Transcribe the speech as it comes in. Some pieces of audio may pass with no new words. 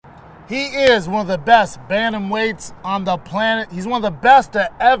He is one of the best bantamweights on the planet. He's one of the best to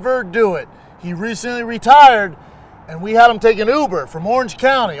ever do it. He recently retired, and we had him take an Uber from Orange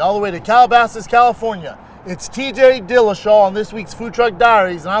County all the way to Calabasas, California. It's TJ Dillashaw on this week's Food Truck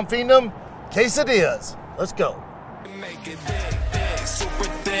Diaries, and I'm feeding him quesadillas. Let's go. Make it big, super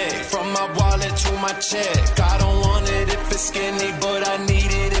thick. From my wallet to my check. I don't want it if it's skinny, but I need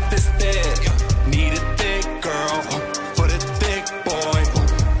it if it's thick. Need a thick girl for the thick boy.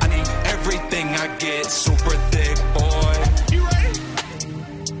 I need everything I get, super thick boy. You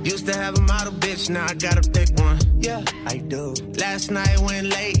ready? Used to have a model bitch, now I got a thick one. Yeah, I do. Last night went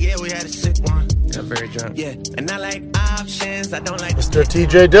late, yeah, we had a sick one. Yeah, very drunk. Yeah, and I like options, I don't like Mr.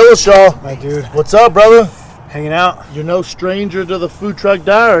 TJ Dillashaw. My dude. What's up, brother? Hanging out. You're no stranger to the Food Truck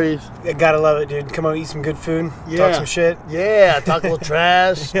Diaries. I gotta love it, dude. Come out, eat some good food, talk some shit. Yeah, talk a little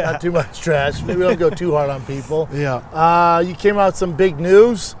trash. Yeah. Not too much trash. Maybe don't go too hard on people. Yeah. You came out with some big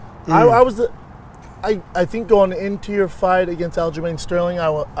news. I think going into your fight against Aljamain Sterling,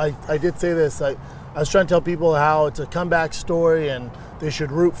 I did say this. I was trying to tell people how it's a comeback story and they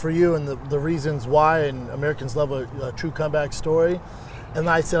should root for you and the reasons why, and Americans love a true comeback story. And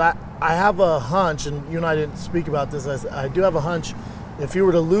I said, I have a hunch, and you and I didn't speak about this, I do have a hunch, if you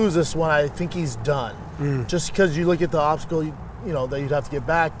were to lose this one, I think he's done. Just because you look at the obstacle, you know, that you'd have to get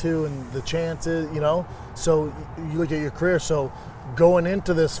back to and the chances, you know. So you look at your career. So going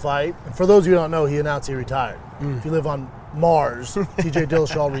into this fight, and for those of you who don't know, he announced he retired. If you live on Mars, TJ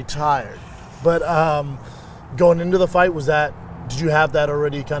Dillashaw retired. But going into the fight, did you have that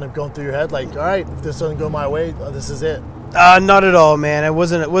already kind of going through your head? Like, all right, if this doesn't go my way, this is it. Not at all, man. It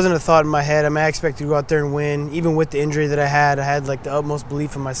wasn't a thought in my head. I mean, I expected to go out there and win. Even with the injury that I had like the utmost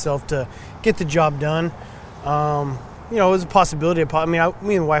belief in myself to get the job done. You know, it was a possibility. Me and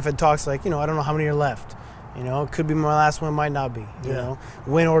the wife had talks like, you know, I don't know how many are left. You know, it could be my last one, might not be. You know,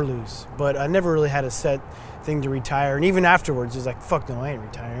 win or lose. But I never really had a set thing to retire. And even afterwards, it was like, fuck no, I ain't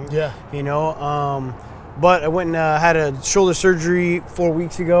retiring. Yeah. You know, but I went and had a shoulder surgery 4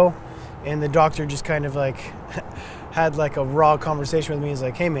 weeks ago, and the doctor just kind of like had like a raw conversation with me. He's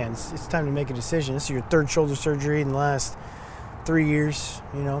like, hey man, it's time to make a decision. This is your third shoulder surgery in the last 3 years.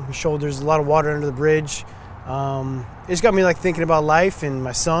 You know, your shoulder's a lot of water under the bridge. It's got me like thinking about life and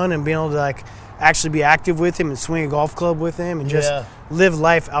my son and being able to like actually be active with him and swing a golf club with him and just live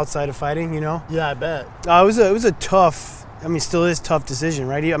life outside of fighting, you know? Yeah, I bet. It was a tough, still is tough decision,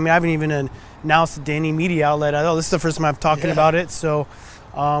 right? I haven't even announced it to any media outlet. This is the first time I'm talking about it. So,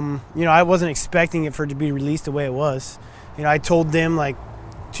 you know, I wasn't expecting it for it to be released the way it was. You know, I told them like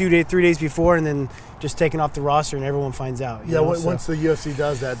 3 days before, and then just taken off the roster and everyone finds out. Yeah, once the UFC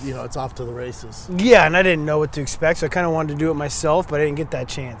does that, you know, it's off to the races. Yeah, and I didn't know what to expect, so I kind of wanted to do it myself, but I didn't get that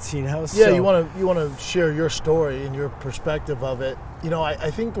chance, you know? Yeah, so, you want to share your story and your perspective of it. You know,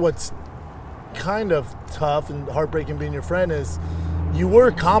 I think what's kind of tough and heartbreaking being your friend is you were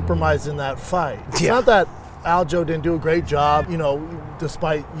compromised in that fight. It's not that Aljo didn't do a great job, you know,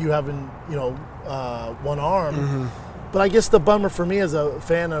 despite you having, you know, one arm. Mm-hmm. But I guess the bummer for me as a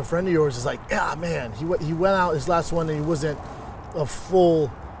fan and a friend of yours is like, yeah, man, he went out his last one and he wasn't a full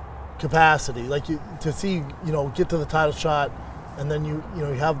capacity. Like to see, you know, get to the title shot and then you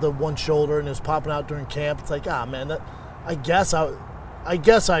have the one shoulder and it's popping out during camp. It's like, man, I guess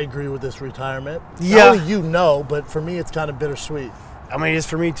I agree with this retirement. Yeah. Not only you know, but for me it's kind of bittersweet. I mean, it's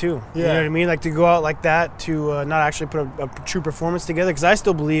for me too. Yeah. You know what I mean? Like to go out like that to not actually put a true performance together, because I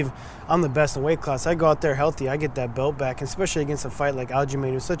still believe I'm the best in weight class. I go out there healthy, I get that belt back, and especially against a fight like Aljamain.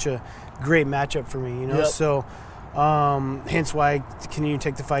 It was such a great matchup for me, you know? Yep. So hence why I continued to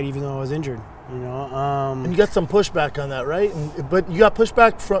take the fight even though I was injured, you know? And you got some pushback on that, right? But you got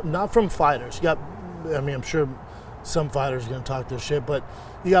pushback not from fighters. I'm sure some fighters are going to talk their shit, but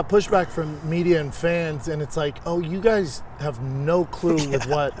you got pushback from media and fans, and it's like, oh, you guys have no clue with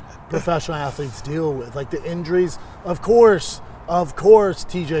what professional athletes deal with. Like the injuries, of course,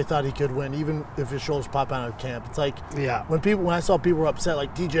 TJ thought he could win, even if his shoulders pop out of camp. It's like, when I saw people were upset,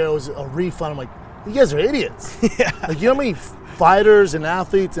 like TJ owes a refund, I'm like, you guys are idiots. Like, you know how many fighters and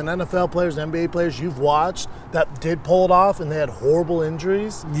athletes and NFL players and NBA players you've watched that did pull it off and they had horrible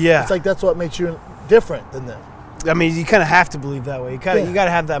injuries? Yeah. It's like that's what makes you different than them. I mean, you kind of have to believe that way. You got to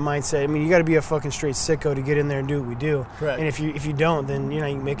have that mindset. I mean, you got to be a fucking straight sicko to get in there and do what we do. Correct. And if you don't, then you're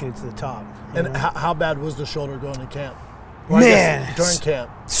not even making it to the top. And how bad was the shoulder going to camp? Man, during camp.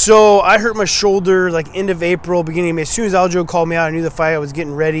 So I hurt my shoulder like end of April, beginning of May. As soon as Aljo called me out, I knew the fight. I was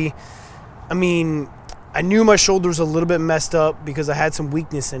getting ready. I mean, I knew my shoulder was a little bit messed up because I had some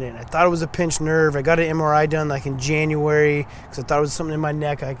weakness in it. I thought it was a pinched nerve. I got an MRI done like in January because I thought it was something in my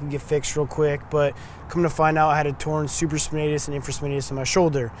neck I could get fixed real quick. But come to find out, I had a torn supraspinatus and infraspinatus in my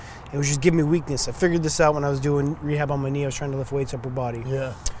shoulder. It was just giving me weakness. I figured this out when I was doing rehab on my knee. I was trying to lift weights upper body.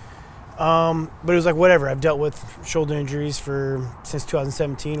 Yeah. But it was like, whatever. I've dealt with shoulder injuries since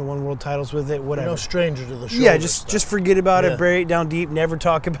 2017 and won world titles with it, whatever. You're no stranger to the shoulder. Yeah, just forget about it, bury it down deep, never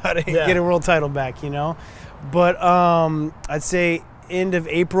talk about it, get a world title back, you know? But I'd say end of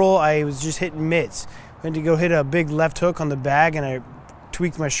April, I was just hitting mitts. Went to go hit a big left hook on the bag, and I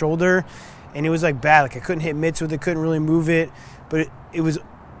tweaked my shoulder, and it was like bad. Like I couldn't hit mitts with it, couldn't really move it, but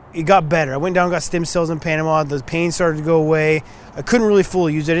it got better. I went down and got stem cells in Panama. The pain started to go away. I couldn't really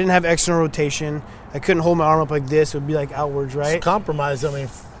fully use it. I didn't have external rotation. I couldn't hold my arm up like this. It would be like outwards, right? It's compromised. I mean,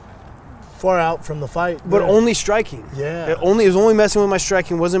 far out from the fight. But only striking. Yeah. It was only messing with my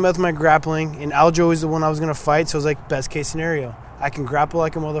striking. Wasn't messing with my grappling. And Aljo is the one I was going to fight, so it was like best case scenario. I can grapple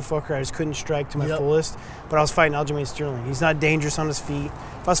like a motherfucker. I just couldn't strike to my fullest. But I was fighting Aljamain Sterling. He's not dangerous on his feet.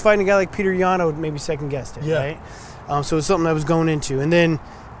 If I was fighting a guy like Peter Yan, I would maybe second guessed it, right? So it was something I was going into. And then,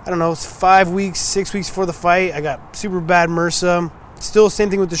 I don't know, it's 6 weeks before the fight. I got super bad MRSA. Still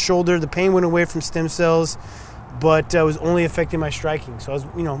same thing with the shoulder. The pain went away from stem cells, but it was only affecting my striking. So I was,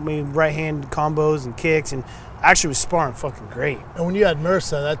 maybe right hand combos and kicks, and actually was sparring fucking great. And when you had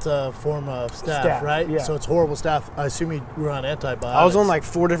MRSA, that's a form of staph, right? Yeah. So it's horrible staph. I assume you were on antibiotics. I was on like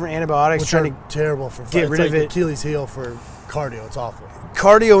 4 different antibiotics, trying to terrible for get rid of it. Achilles heel for cardio. It's awful.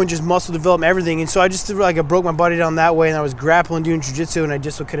 Cardio and just muscle development, everything. And so I just I broke my body down that way, and I was grappling, doing jiu-jitsu, and I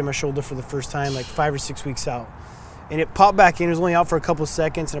dislocated my shoulder for the first time like 5 or 6 weeks out. And it popped back in. It was only out for a couple of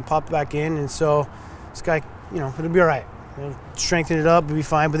seconds, and it popped back in. And so this guy, it'll be all right. Strengthen it up, it'll be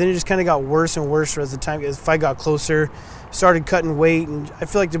fine. But then it just kind of got worse and worse as the fight got closer. Started cutting weight, and I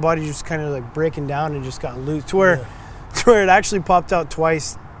feel like the body just kind of like breaking down and just got loose to where it actually popped out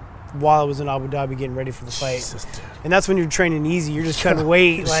twice while I was in Abu Dhabi getting ready for the fight. Jesus, dude. And that's when you're training easy. You're just cutting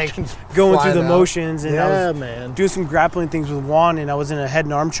weight, like going through the motions. And I was doing some grappling things with Juan, and I was in a head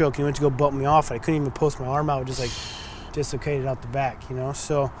and arm choke, and he went to go bump me off. And I couldn't even post my arm out, just like dislocated out the back,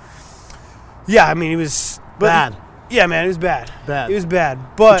 So, yeah, I mean, it was bad. Yeah, man, it was bad. Bad. It was bad.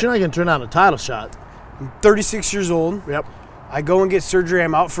 But you're not going to turn down a title shot. I'm 36 years old. Yep. I go and get surgery.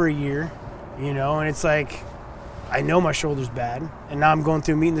 I'm out for a year, and it's like, I know my shoulder's bad, and now I'm going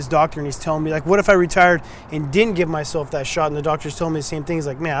through meeting this doctor, and he's telling me, like, what if I retired and didn't give myself that shot? And the doctor's telling me the same thing. He's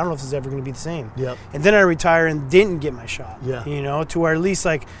like, man, I don't know if this is ever going to be the same. Yep. And then I retire and didn't get my shot. Yeah. To where at least,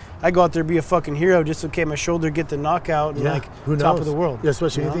 like, I go out there, be a fucking hero, dislocate my shoulder, get the knockout, and, like, who knows? top of the world. Yeah,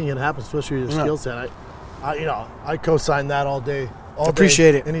 especially anything can happen, especially with your skill set. I co-sign that all day.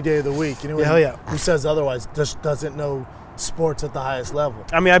 Appreciate it. Any day of the week. Hell yeah. Who says otherwise just doesn't know sports at the highest level.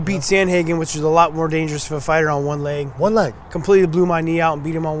 I mean, I beat Sandhagen, which is a lot more dangerous for a fighter on one leg. One leg. Completely blew my knee out and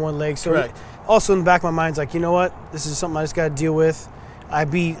beat him on one leg. So correct. Also in the back of my mind, it's like, you know what? This is something I just got to deal with. I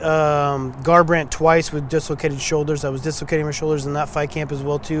beat Garbrandt twice with dislocated shoulders. I was dislocating my shoulders in that fight camp as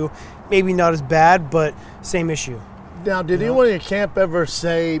well, too. Maybe not as bad, but same issue. Now, did anyone in your camp ever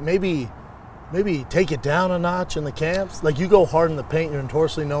say maybe take it down a notch in the camps? Like, you go hard in the paint. You're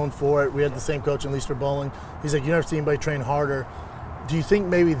notoriously known for it. We had the same coach in Leister Bowling. He's like, you never see anybody train harder. Do you think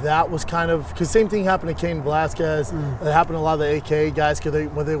maybe that was kind of – because same thing happened to Cain Velasquez. It happened to a lot of the AK guys because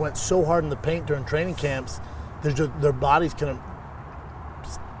when they went so hard in the paint during training camps, their bodies couldn't,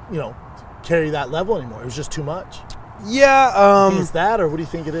 carry that level anymore. It was just too much. Yeah. Do you think it's that, or what do you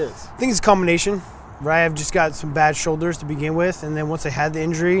think it is? I think it's a combination, right? I've just got some bad shoulders to begin with, and then once I had the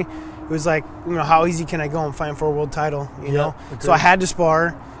injury, it was like, how easy can I go and fighting for a world title, you know? Agreed. So I had to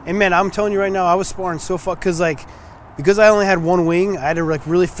spar. And, man, I'm telling you right now, I was sparring so because I only had one wing, I had to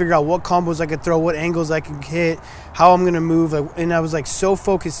really figure out what combos I could throw, what angles I could hit, how I'm going to move. And I was so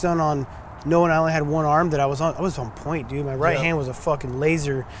focused on knowing I only had one arm that I was on point, dude. My right hand was a fucking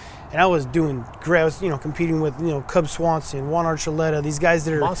laser. And I was doing great. I was, competing with, Cub Swanson, Juan Archuleta, these guys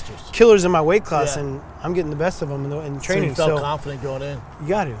that are monsters, killers in my weight class, and I'm getting the best of them in training. So you felt confident going in. You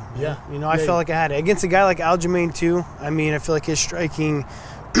got to. Yeah. I felt like I had it. Against a guy like Aljamain, too, I mean, I feel like his striking,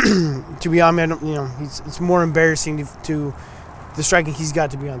 to be honest, it's more embarrassing to the striking he's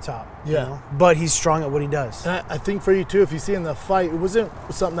got to be on top. Yeah. But he's strong at what he does. And I think for you, too, if you see in the fight, it wasn't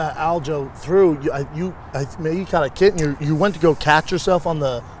something that Aljo threw. You kind of kidding. You went to go catch yourself on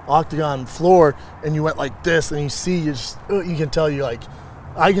the octagon floor, and you went like this, and you can tell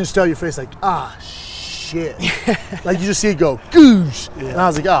I can just tell your face like, shit. Like you just see it go, goosh. Yeah. And I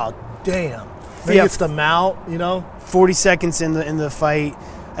was like, oh, damn. Maybe it's the mount, 40 seconds in the fight.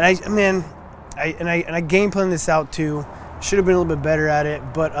 And I game planned this out too. Should have been a little bit better at it,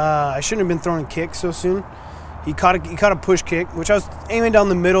 but I shouldn't have been throwing kicks so soon. He caught a push kick, which I was aiming down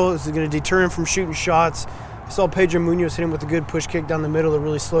the middle. It was going to deter him from shooting shots. I saw Pedro Munoz hit him with a good push kick down the middle that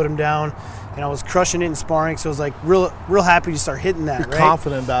really slowed him down, and I was crushing it in sparring. So I was like real happy to start hitting that. You're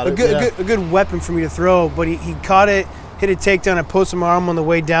confident about it. A good weapon for me to throw, but he caught it, hit a takedown. I posted my arm on the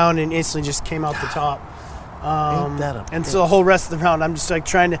way down, and instantly just came out the top. And so the whole rest of the round, I'm just like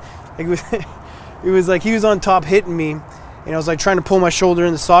trying to. It was like he was on top hitting me. And I was like trying to pull my shoulder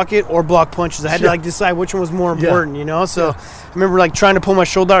in the socket or block punches. I had to like decide which one was more important, you know? So I remember like trying to pull my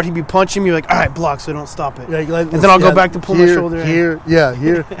shoulder out. He'd be punching me like, all right, block so don't stop it. And then I'll go back to pull my shoulder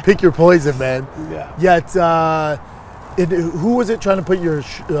in. Pick your poison, man. Yeah. Who was it trying to put your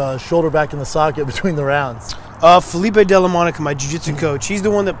shoulder back in the socket between the rounds? Felipe Della Monica, my jiu-jitsu coach. He's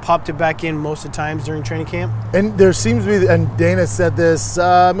the one that popped it back in most of the times during training camp. And there seems to be, and Dana said this,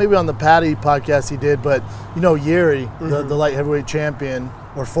 maybe on the Patty podcast he did, but you know Yuri, the light heavyweight champion,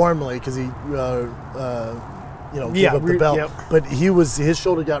 or formerly, because he, gave up the belt. Yep. But his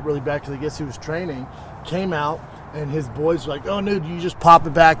shoulder got really bad because I guess he was training, came out, and his boys were like, oh, dude, you just pop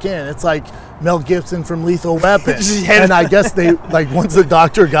it back in. It's like Mel Gibson from Lethal Weapon. And I guess they, like, once the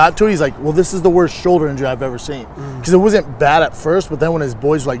doctor got to it, he's like, well, this is the worst shoulder injury I've ever seen. Because it wasn't bad at first, but then when his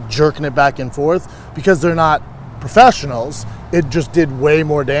boys were, like, jerking it back and forth, because they're not professionals, it just did way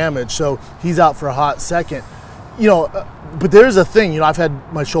more damage. So he's out for a hot second. You know, but there's a thing, you know, I've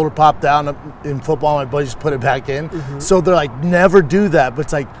had my shoulder popped down in football, my buddies put it back in. So they're like, never do that. But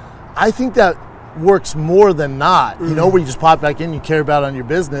it's like, I think that works more than not, you know, where you just pop back in, you care about it on your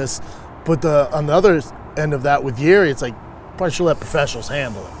business. But on the other end of that with Yuri, it's like, probably should let professionals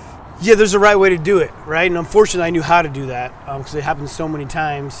handle it. Yeah, there's a right way to do it, right? And unfortunately, I knew how to do that because it happened so many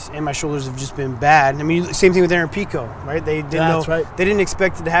times, and my shoulders have just been bad. I mean, same thing with Aaron Pico, right? They didn't know, they didn't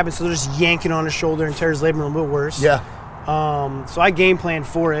expect it to happen, so they're just yanking on his shoulder and tear his labrum a little bit worse. Yeah. So I game planned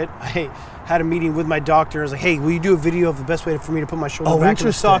for it. I had a meeting with my doctor. I was like, hey, will you do a video of the best way for me to put my shoulder back in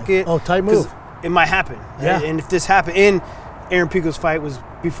the socket? Oh, tight move. It might happen. Yeah. And if this happened, and Aaron Pico's fight was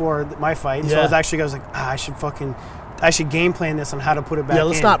before my fight, so I was like, I should game plan this on how to put it back in. Yeah,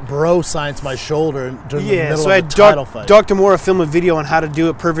 let's not bro science my shoulder during the middle so of the title fight. Dr. Mora filmed a video on how to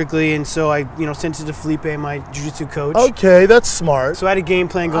do it perfectly, and so I sent it to Felipe, my jiu-jitsu coach. Okay, that's smart. So I had a game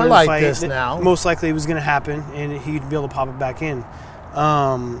plan going to the fight. This now. Most likely it was going to happen, and he'd be able to pop it back in.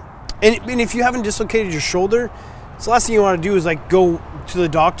 And if you haven't dislocated your shoulder, so the last thing you want to do is like go to the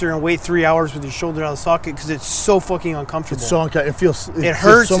doctor and wait 3 hours with your shoulder out of the socket because it's so fucking uncomfortable. It's so uncomfortable. It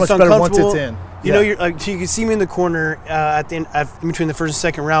hurts. So much better once it's in. You know, you're like, so you can see me in the corner at the end, in between the first and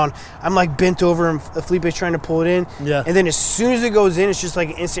second round. I'm like bent over, and Felipe's trying to pull it in. Yeah. And then as soon as it goes in, it's just like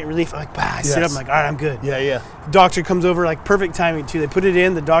an instant relief. I'm like, I sit up. I'm like, all right, I'm good. Yeah. Doctor comes over, like perfect timing too. They put it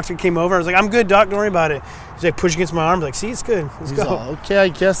in. The doctor came over. I was like, I'm good, doc. Don't worry about it. He's like pushing against my arm. I'm like, see, it's good. Let's go. Okay, I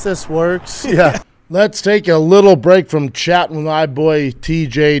guess this works. Yeah. Let's take a little break from chatting with my boy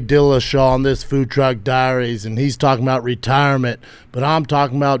TJ Dillashaw on this Food Truck Diaries, and he's talking about retirement. But I'm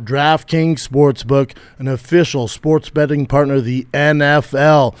talking about DraftKings Sportsbook, an official sports betting partner of the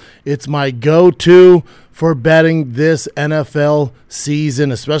NFL. It's my go-to for betting this NFL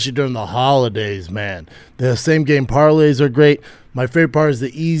season, especially during the holidays, man. The same-game parlays are great. My favorite part is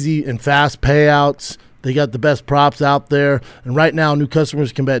the easy and fast payouts. They got the best props out there. And right now, new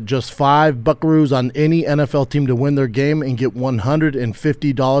customers can bet just $5 buckaroos on any NFL team to win their game and get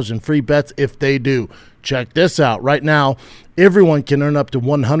 $150 in free bets if they do. Check this out. Right now, everyone can earn up to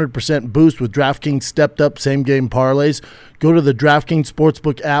 100% boost with DraftKings stepped-up same-game parlays. Go to the DraftKings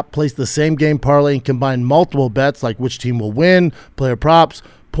Sportsbook app, place the same-game parlay, and combine multiple bets like which team will win, player props,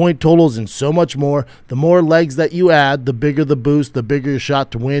 point totals, and so much more. The more legs that you add, the bigger the boost, the bigger your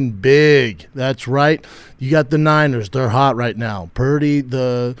shot to win big. That's right. You got the Niners. They're hot right now. Purdy,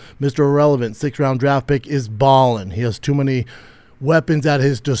 the Mr. Irrelevant 6th-round draft pick, is balling. He has too many weapons at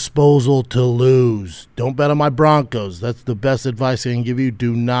his disposal to lose. Don't bet on my Broncos. That's the best advice I can give you.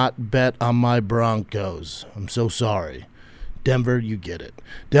 Do not bet on my Broncos. I'm so sorry. Denver, you get it.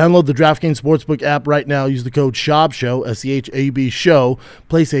 Download the DraftKings Sportsbook app right now. Use the code SCHAUB, S-C-H-A-B, SHOW.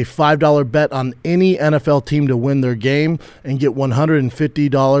 Place a $5 bet on any NFL team to win their game and get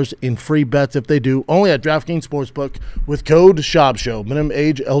 $150 in free bets if they do. Only at DraftKings Sportsbook with code SCHAUB. Minimum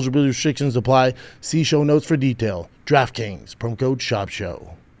age, eligibility restrictions apply. See show notes for detail. DraftKings, promo code SCHAUB.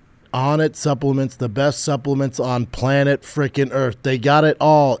 Onnit Supplements, the best supplements on planet frickin' Earth. They got it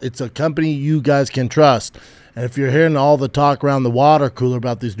all. It's a company you guys can trust. And if you're hearing all the talk around the water cooler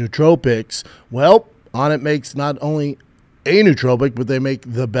about these nootropics, well, Onnit makes not only a nootropic, but they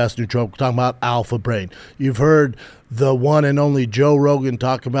make the best nootropic. We're talking about Alpha Brain. You've heard the one and only Joe Rogan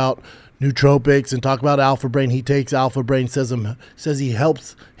talk about nootropics and talk about Alpha Brain. He takes Alpha Brain, says he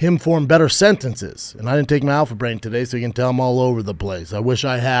helps him form better sentences. And I didn't take my Alpha Brain today, so you can tell I'm all over the place. I wish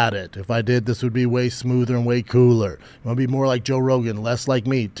I had it. If I did, this would be way smoother and way cooler. You want to be more like Joe Rogan, less like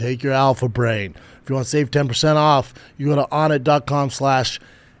me. Take your Alpha Brain. If you want to save 10% off, you go to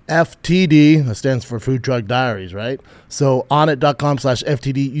onnit.com/FTD. That stands for Food Truck Diaries, right? So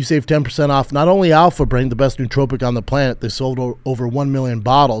onnit.com/FTD. You save 10% off not only Alpha Brain, the best nootropic on the planet. They sold over 1 million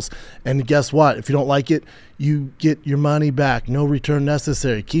bottles. And guess what? If you don't like it, you get your money back. No return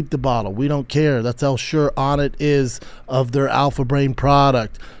necessary. Keep the bottle. We don't care. That's how sure Onnit is of their Alpha Brain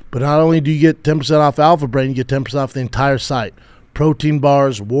product. But not only do you get 10% off Alpha Brain, you get 10% off the entire site. Protein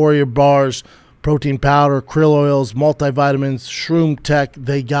bars, Warrior bars, protein powder, krill oils, multivitamins, shroom tech,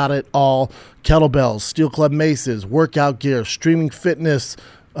 they got it all. Kettlebells, Steel Club maces, workout gear, streaming fitness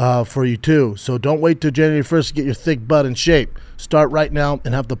for you too. So don't wait till January 1st to get your thick butt in shape. Start right now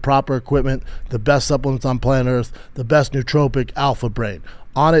and have the proper equipment, the best supplements on planet Earth, the best nootropic, Alpha Brain.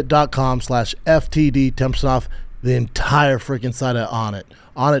 Onnit.com/FTD, 10% off the entire freaking site at Onnit.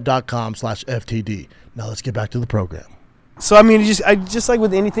 Onnit.com/FTD. Now let's get back to the program. So I mean, just like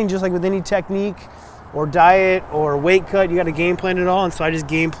with anything, just like with any technique or diet or weight cut, you got to game plan it all. And so I just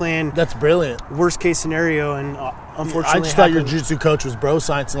game plan. That's brilliant. Worst case scenario, and unfortunately, I just thought your jiu-jitsu coach was bro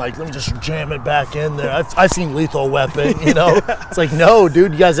science and like, let me just jam it back in there. I've seen Lethal Weapon, you know. It's like, no,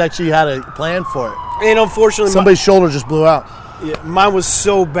 dude, you guys actually had a plan for it. And unfortunately, somebody's shoulder just blew out. Yeah, mine was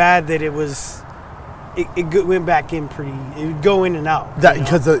so bad that it went back in pretty. It would go in and out. That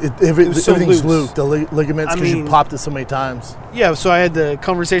because everything's loose. The ligaments, because you popped it so many times. Yeah, so I had the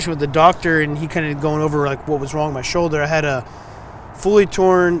conversation with the doctor, and he kind of going over like what was wrong with my shoulder. I had a fully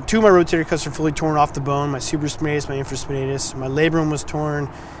torn. 2 of my rotator cuffs are fully torn off the bone. My supraspinatus, my infraspinatus, my labrum was torn.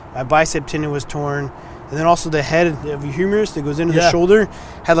 My bicep tendon was torn, and then also the head of the humerus that goes into the shoulder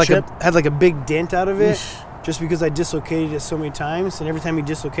had like a big dent out of it. Eesh. Just because I dislocated it so many times, and every time you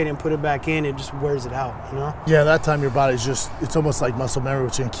dislocate it and put it back in, it just wears it out, you know? Yeah, that time your body's it's almost like muscle memory,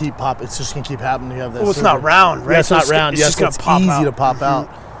 which can keep popping. It's just going to keep happening. You have that. Well, it's not round, right? Yeah, it's not round. Yes, it's easy to pop out.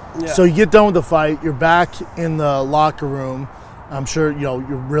 Yeah. So you get done with the fight. You're back in the locker room. I'm sure, you're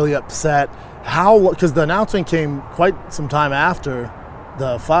really upset. Because the announcement came quite some time after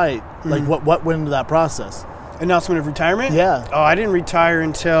the fight. Like, what went into that process? Announcement of retirement? Yeah. Oh, I didn't retire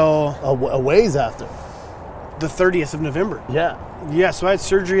until... a ways after. The 30th of November. Yeah. Yeah, so I had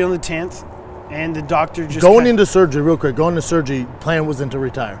surgery on the 10th, and the doctor just... Going into surgery, real quick, plan wasn't to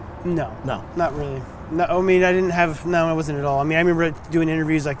retire? No, not really. No, I mean, I wasn't at all. I mean, I remember doing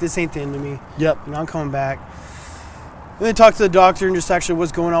interviews like, this ain't the end of me. Yep. I'm coming back. And then talked to the doctor and just actually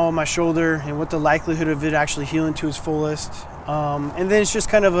what's going on with my shoulder and what the likelihood of it actually healing to its fullest. And then it's just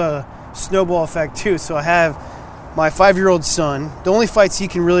kind of a snowball effect, too. So I have my 5-year-old son. The only fights he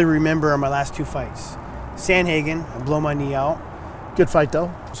can really remember are my last 2 fights. Sandhagen, I blow my knee out. Good fight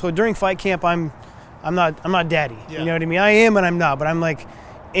though. So during fight camp, I'm not daddy. Yeah. You know what I mean? I am and I'm not, but I'm like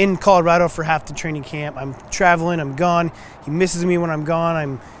in Colorado for half the training camp. I'm traveling, I'm gone. He misses me when I'm gone.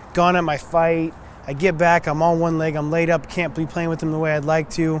 I'm gone at my fight. I get back, I'm on one leg, I'm laid up, can't be playing with him the way I'd like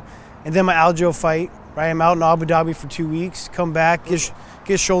to. And then my Aljo fight, right? I'm out in Abu Dhabi for 2 weeks, come back, get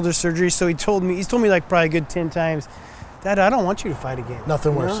shoulder surgery. So he's told me like probably a good 10 times, Dad, I don't want you to fight again.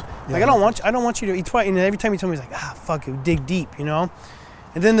 Nothing worse. Yeah, like I don't want you to. And every time he told me, he's like, fuck it, dig deep, you know.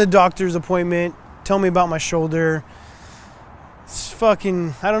 And then the doctor's appointment, tell me about my shoulder. It's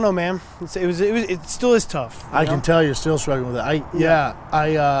fucking, I don't know, man. It still is tough. I can tell you're still struggling with it.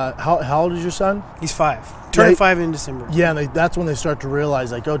 How old is your son? He's 5. Turning 5 in December. Yeah, and that's when they start to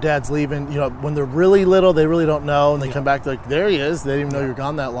realize, like, oh, Dad's leaving. You know, when they're really little, they really don't know, and they come back, like, there he is. They didn't even know you're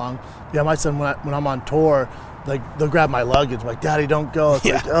gone that long. Yeah, my son, when I'm on tour, like, they'll grab my luggage, like, Daddy, don't go. It's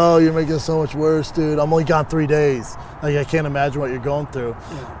like, oh, you're making it so much worse, dude. I'm only gone 3 days. Like, I can't imagine what you're going through.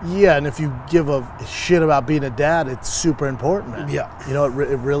 Yeah, and if you give a shit about being a dad, it's super important, man. Yeah. You know,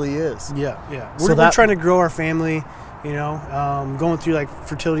 it really is. Yeah. We're trying to grow our family, you know, going through, like,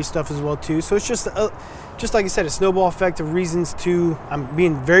 fertility stuff as well, too. So it's just like I said, a snowball effect of reasons to, I'm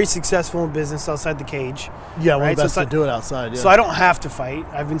being very successful in business outside the cage. Yeah, well, best to do it outside. Yeah. So I don't have to fight.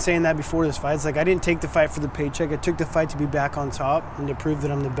 I've been saying that before this fight. It's like I didn't take the fight for the paycheck. I took the fight to be back on top and to prove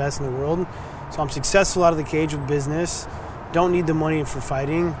that I'm the best in the world. So I'm successful out of the cage with business. Don't need the money for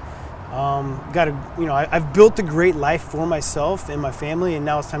fighting. I've built a great life for myself and my family, and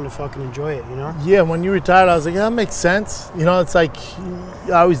now it's time to fucking enjoy it, you know? Yeah, when you retired, I was like, that makes sense. You know, it's like,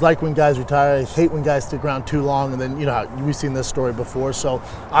 I always like when guys retire. I hate when guys stick around too long, and then, you know, we've seen this story before. So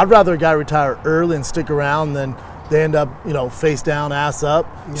I'd rather a guy retire early and stick around than they end up, you know, face down, ass up.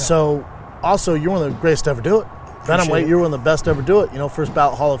 Yeah. So also, you're one of the greatest to ever do it. Bantamweight, you're one of the best to ever do it. First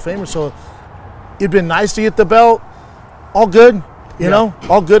bout Hall of Famer. So it'd been nice to get the belt. All good, you know,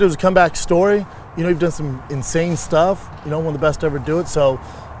 all good. It was a comeback story. You've done some insane stuff. One of the best to ever do it. So,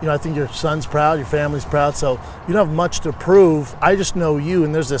 I think your son's proud, your family's proud. So you don't have much to prove. I just know you,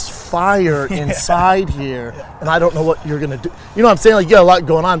 and there's this fire inside here, and I don't know what you're gonna do. You know what I'm saying? Like, you got a lot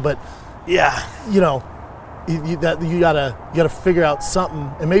going on, but you gotta figure out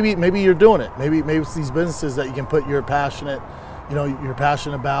something. And maybe you're doing it. Maybe it's these businesses that you can put your passionate, you're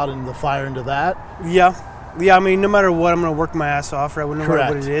passionate about, and the fire into that. Yeah, I mean, no matter what, I'm going to work my ass off, right? No matter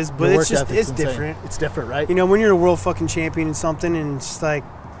what it is. But it's different. It's different, right? When you're a world fucking champion in something, and it's like,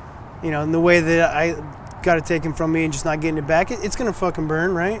 in the way that I got it taken from me and just not getting it back, it's going to fucking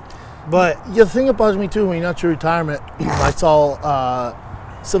burn, right? But the thing that bothers me, too, when you announced your retirement, I saw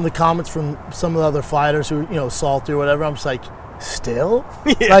some of the comments from some of the other fighters who, salty or whatever. I'm just like, still?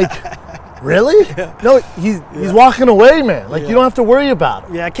 Yeah. Like, really? Yeah. No, he's walking away, man. Like, you don't have to worry about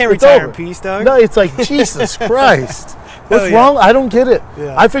it. Yeah, I can't retire in peace, dog. No, it's like, Jesus Christ. What's wrong? I don't get it.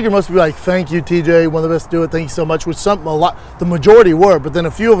 Yeah. I figure most people are like, thank you, TJ, one of the best to do it. Thank you so much. Which the majority were, but then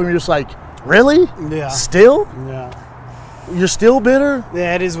a few of them you're just like, really? Yeah. Still? Yeah. You're still bitter?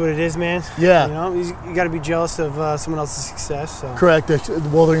 Yeah, it is what it is, man. Yeah. You got to be jealous of someone else's success. So. Correct.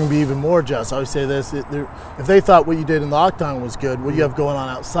 Well, they're going to be even more jealous. I always say this. If they thought what you did in the octagon was good, what you have going on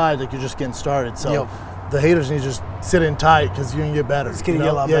outside, like you're just getting started. So the haters need to just sit in tight because you're going to get better. It's going to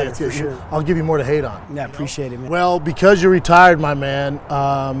get a lot better, for sure. I'll give you more to hate on. Yeah, appreciate it, man. Well, because you're retired, my man,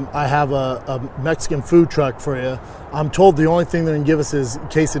 I have a Mexican food truck for you. I'm told the only thing they're going to give us is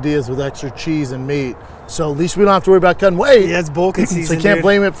quesadillas with extra cheese and meat. So at least we don't have to worry about cutting weight. Yeah, it's bulking season, so you can't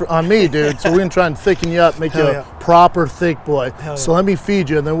blame it on me, dude. So we're going to try and thicken you up, make you a proper thick boy. So let me feed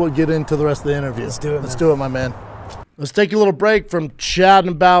you, and then we'll get into the rest of the interview. Let's do it, Let's do it, my man. Let's take a little break from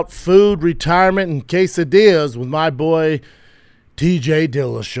chatting about food, retirement, and quesadillas with my boy, TJ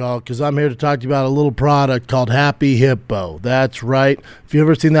Dillashaw, because I'm here to talk to you about a little product called Happy Hippo. That's right. If you've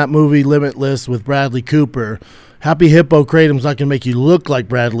ever seen that movie Limitless with Bradley Cooper, Happy Hippo Kratom's not going to make you look like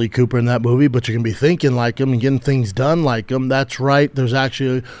Bradley Cooper in that movie, but you're going to be thinking like him and getting things done like him. That's right. There's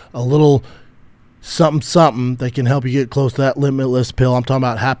actually a little something that can help you get close to that Limitless pill. I'm talking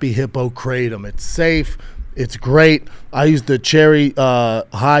about Happy Hippo Kratom. It's safe. It's great. I use the cherry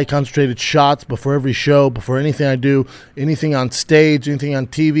high concentrated shots before every show, before anything I do, anything on stage, anything on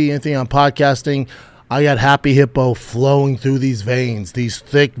TV, anything on podcasting. I got Happy Hippo flowing through these veins, these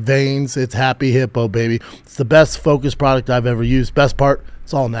thick veins. It's Happy Hippo, baby. It's the best focus product I've ever used. Best part,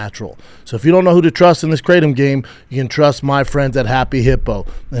 it's all natural. So if you don't know who to trust in this Kratom game, you can trust my friends at Happy Hippo.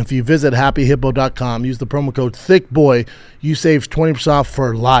 And if you visit happyhippo.com, use the promo code ThickBoy, you save 20% off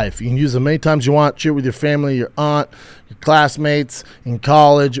for life. You can use them many times you want. Share it with your family, your aunt, your classmates in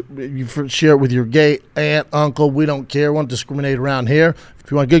college. You share it with your gay aunt, uncle. We don't care. We won't discriminate around here.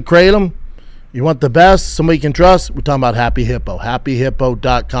 If you want good Kratom, you want the best, somebody you can trust, we're talking about Happy Hippo.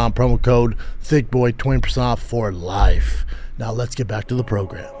 Happyhippo.com, promo code ThickBoy, 20% off for life. Now let's get back to the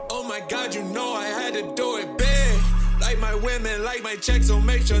program. Oh my God, I had to do it big. Like my women, like my checks, so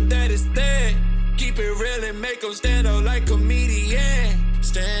make sure that it's there. Keep it real and make them stand out like comedian.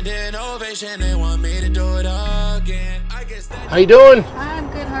 Standing ovation, they want me to do it again. How you doing?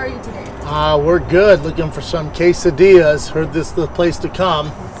 I'm good. How are you today? We're good. Looking for some quesadillas. Heard this is the place to come.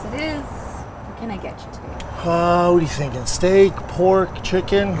 Yes, it is. What can I get you today? What are you thinking? Steak, pork,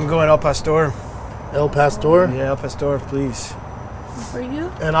 chicken? I'm going El Pastor. El Pastor? Yeah, El Pastor, please. For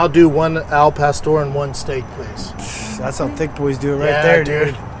you? And I'll do one Al Pastor and one steak, please. That's how thick boys do it right there,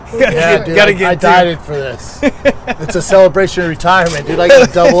 dude. Yeah, dude. I dieted for this. It's a celebration of retirement, dude. I got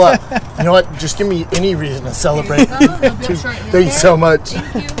to double up. You know what? Just give me any reason to celebrate. Thank you so much.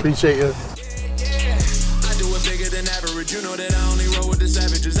 Appreciate you. I do it bigger than average. You know that I only roll with the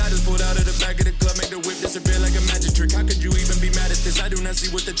savages. I just pulled out of the back of the club, make the whip disappear like a magic trick. How could you even be mad at this? I do not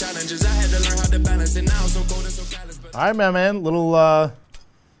see what the challenge is. I had to learn how to balance it. Now I'm so cold and so callous. All right, man. Little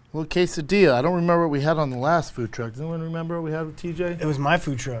quesadilla. I don't remember what we had on the last food truck. Does anyone remember what we had with TJ? It was my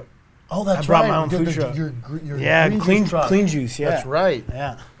food truck. Oh, that's I brought right. my own food truck. Your clean juice. Yeah, that's right.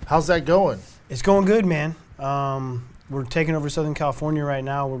 Yeah. How's that going? It's going good, man. We're taking over Southern California right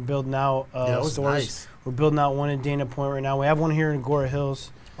now. We're building out stores. Nice. We're building out one in Dana Point right now. We have one here in Agora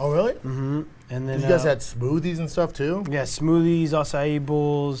Hills. Oh, really? Mm-hmm. And then you guys had smoothies and stuff too? Yeah, smoothies, acai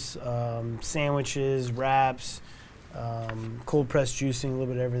bowls, sandwiches, wraps, cold pressed juicing, a little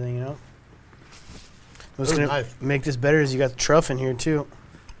bit of everything, you know. What's gonna make this better is you got the truff in here too.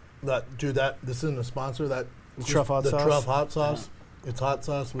 This isn't a sponsor. The truff hot sauce. The truff hot sauce. Yeah. It's hot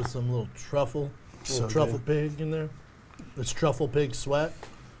sauce with some little truffle pig in there. It's truffle pig sweat.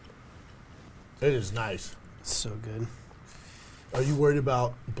 It is nice. So good. Are you worried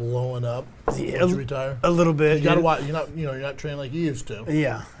about blowing up once you retire? A little bit. You gotta watch. You're not training like you used to.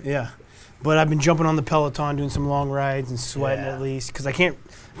 Yeah. But I've been jumping on the Peloton, doing some long rides and sweating at least, because I can't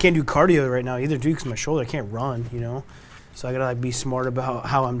do cardio right now either, too, because my shoulder, I can't run, So I gotta be smart about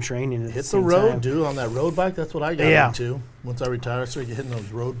how I'm training. Hit the road, dude. On that road bike, that's what I got into. Once I retire, I started hitting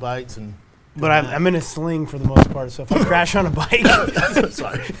those road bikes and. But I'm in a sling for the most part, so if I crash on a bike,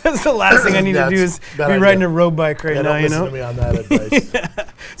 sorry, that's the last thing I need to do is be riding a road bike right now. Don't listen to me on that advice.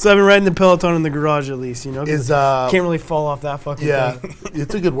 So I've been riding the Peloton in the garage at least, Can't really fall off that fucking thing.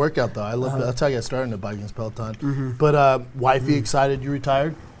 It's a good workout though. I love that. That's how I got started in the biking Peloton. Mm-hmm. But wifey excited you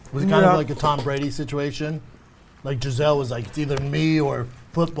retired? Was it kind of like a Tom Brady situation? Like Giselle was like, it's either me or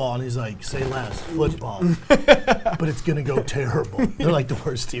football, and he's like, say less, football. But it's going to go terrible. They're like the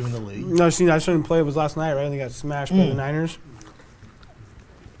worst team in the league. No, I shouldn't play. It was last night, right? They got smashed by the Niners.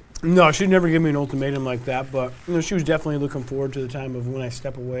 No, she'd never give me an ultimatum like that, but she was definitely looking forward to the time of when I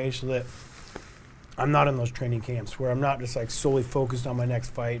step away so that I'm not in those training camps where I'm not just like solely focused on my next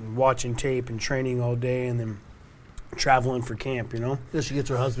fight and watching tape and training all day and then traveling for camp, Yeah, she gets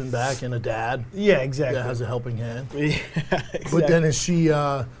her husband back and a dad. Yeah, exactly. That has a helping hand. Yeah, exactly. But then is she,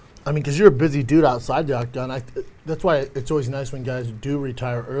 because you're a busy dude outside the octagon. That's why it's always nice when guys do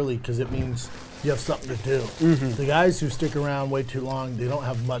retire early because it means you have something to do. Mm-hmm. The guys who stick around way too long, they don't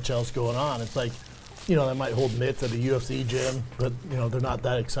have much else going on. It's like, they might hold mitts at a UFC gym, but, they're not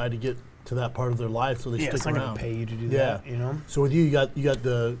that excited to get to that part of their life, so they stick around. It's not going to pay you to do that, So with you got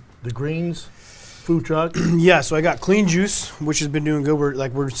the greens food truck. Yeah, so I got Clean Juice, which has been doing good.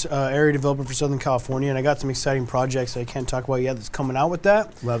 We're area developer for Southern California, and I got some exciting projects that I can't talk about yet that's coming out with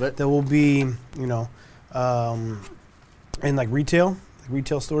that. Love it. That will be, in like retail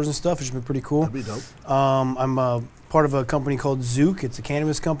stores and stuff, which has been pretty cool. That'd be dope. I'm part of a company called Zook. It's a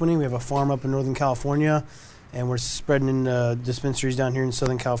cannabis company. We have a farm up in Northern California, and we're spreading in dispensaries down here in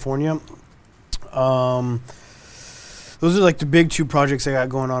Southern California. Those are like the big two projects I got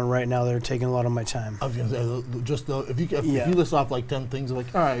going on right now that are taking a lot of my time. I was going to say, if you list off like 10 things,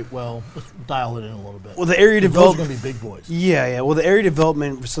 like, all right, well, let's dial it in a little bit. Well, the area development. Those are going to be big boys. Yeah. Well, the area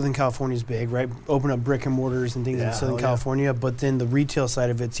development for Southern California is big, right? Open up brick and mortars and things in Southern California, but then the retail side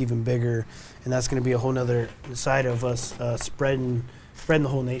of it's even bigger, and that's going to be a whole other side of us spreading the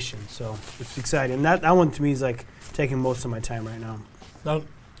whole nation. So it's exciting. And that one to me is like taking most of my time right now. Now,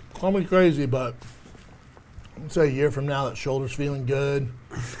 call me crazy, but say a year from now, that shoulder's feeling good.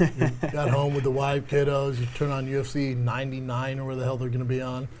 You got home with the wife, kiddos. You turn on UFC 99 or where the hell they're going to be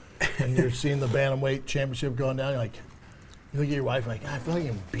on, and you're seeing the bantamweight championship going down. You look at your wife like, I feel like I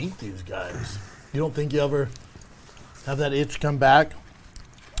can beat these guys. You don't think you ever have that itch come back?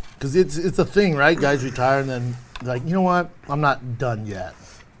 Because it's a thing, right? Guys retire and then like, you know what? I'm not done yet.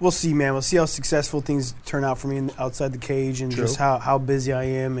 We'll see, man. We'll see how successful things turn out for me outside the cage and just how busy I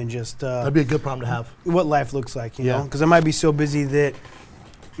am and just that'd be a good problem to have. What life looks like, you know? Because I might be so busy that,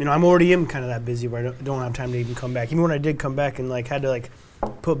 I'm already kind of that busy where I don't have time to even come back. Even when I did come back and had to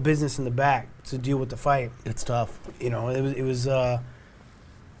put business in the back to deal with the fight. It's tough. It was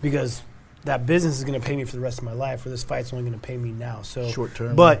because that business is going to pay me for the rest of my life, or this fight's only going to pay me now. So short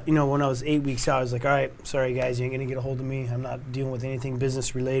term. But when I was 8 weeks out, I was like, all right, sorry guys, you ain't going to get a hold of me. I'm not dealing with anything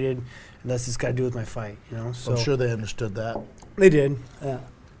business related unless it's got to do with my fight. So I'm sure they understood that. They did. Yeah.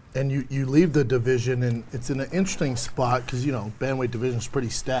 And you leave the division, and it's in an interesting spot because bantamweight division is pretty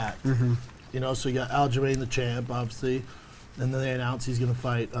stacked. Mm-hmm. So you got Aljamain, the champ, obviously, and then they announced he's going to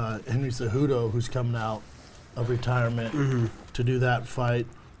fight Henry Cejudo, who's coming out of retirement to do that fight.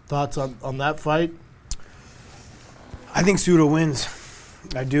 Thoughts on that fight? I think Cejudo wins.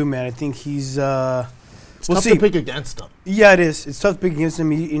 I do, man. I think he's. It's tough to pick against him. Yeah, it is. It's tough to pick against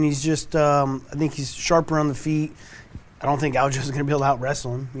him, and he's just. I think he's sharper on the feet. I don't think Aljo's going to be able to out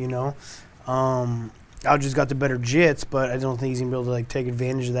wrestle him. Aljo's got the better jits, but I don't think he's going to be able to take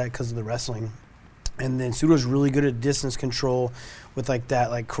advantage of that because of the wrestling. And then Cejudo's really good at distance control with that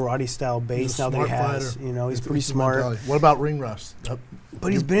karate style base now that he has. Fighter. He's pretty smart. What about ring rust?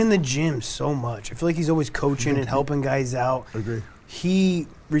 But he's been in the gym so much. I feel like he's always coaching and helping guys out. Agree. He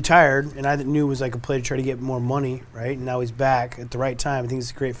retired, and I knew it was a play to try to get more money, right? And now he's back at the right time. I think it's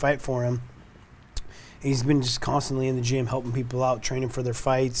a great fight for him. He's been just constantly in the gym helping people out, training for their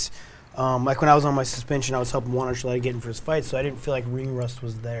fights. When I was on my suspension, I was helping Juan Archuleta get in for his fight, so I didn't feel like ring rust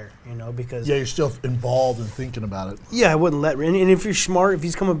was there, because... Yeah, you're still involved and thinking about it. Yeah, I wouldn't let... And if you're smart, if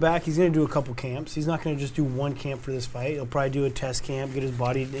he's coming back, he's going to do a couple camps. He's not going to just do one camp for this fight. He'll probably do a test camp, get his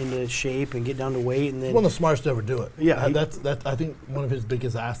body into shape, and get down to weight, and then... He's one of the smartest to ever do it. Yeah. I think one of his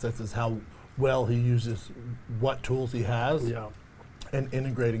biggest assets is how well he uses what tools he has. Yeah. And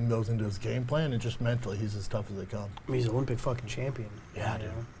integrating those into his game plan, and just mentally, he's as tough as they come. I mean, he's an Olympic fucking champion. Yeah, you dude.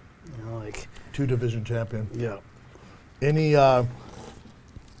 know? You know, like 2-division champion. yeah. Any,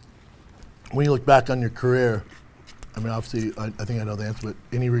 when you look back on your career, I mean, obviously, I think I know the answer, but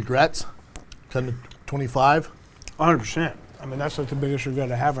any regrets? Cutting to 25? 100%. I mean, that's like the biggest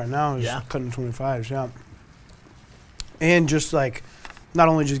regret I have right now is cutting 25s, yeah. And just like, not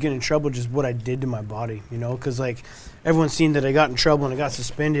only just getting in trouble, just what I did to my body, you know? Because like, everyone's seen that I got in trouble and I got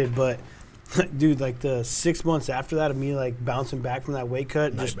suspended, but dude, like the 6 months after that of me like bouncing back from that weight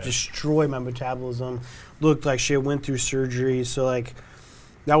cut just destroyed my metabolism. Looked like shit, went through surgery. So like,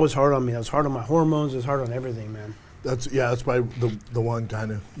 that was hard on me. That was hard on my hormones. It was hard on everything, man. That's probably the one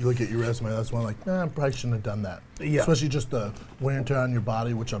kind of, you look at your resume, that's one like, I probably shouldn't have done that. Yeah. Especially just the wear and tear on your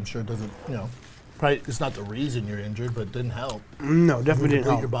body, which I'm sure doesn't, you know, probably it's not the reason you're injured, but it didn't help. No, definitely didn't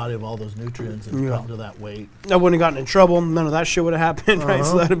help. Your body of all those nutrients and come to that weight. I wouldn't have gotten in trouble. None of that shit would have happened, right?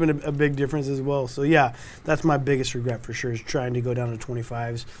 So that would have been a big difference as well. So yeah, that's my biggest regret for sure, is trying to go down to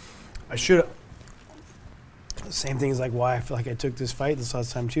 25s. I should have. Same thing is like why I feel like I took this fight this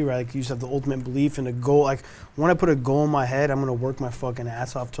last time too, right? Like you used to have the ultimate belief in a goal. Like when I put a goal in my head, I'm gonna work my fucking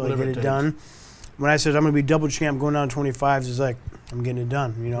ass off till Whatever I get it done. When I said I'm gonna be double champ going down to 25s, it's like I'm getting it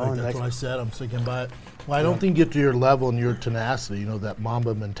done, you know. Like, that's what I said. I'm sticking by it. Well, I don't think you get to your level and your tenacity, you know, that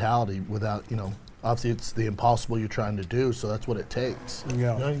Mamba mentality without, you know, obviously it's the impossible you're trying to do, so that's what it takes.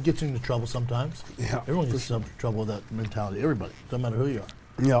 Yeah. You know, it gets you into trouble sometimes. Yeah. Everyone gets into trouble with that mentality. Everybody, doesn't matter who you are.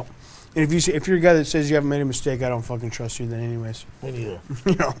 Yeah. And if you're a guy that says you haven't made a mistake, I don't fucking trust you then anyways. Me neither.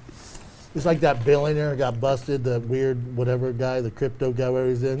 You know. It's like that billionaire got busted, the weird whatever guy, the crypto guy where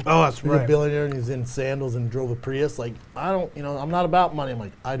he's in. Oh, that's he's right. a billionaire and he's in sandals and drove a Prius. Like, I don't, you know, I'm not about money. I'm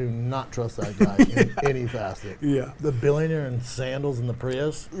like, I do not trust that guy in any facet. Yeah. The billionaire in sandals and the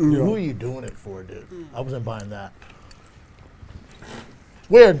Prius, who are you doing it for, dude? I wasn't buying that.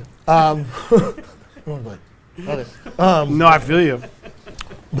 Weird. Everyone's like, okay. No, I feel you.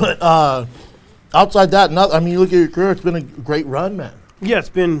 But outside that, I mean, you look at your career, it's been a great run, man. Yeah, it's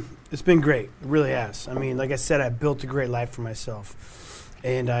been great. It really has. I mean, like I said, I built a great life for myself,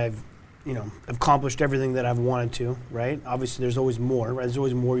 and I've accomplished everything that I've wanted to. Right? Obviously, there's always more. Right? There's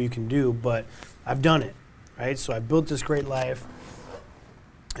always more you can do, but I've done it. Right? So I built this great life,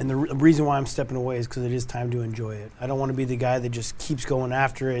 and the reason why I'm stepping away is because it is time to enjoy it. I don't want to be the guy that just keeps going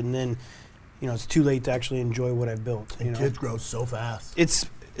after it, and then, you know, it's too late to actually enjoy what I've built. And kids grow so fast. It's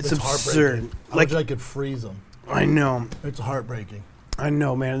absurd. I wish I could freeze them. I know. It's heartbreaking. I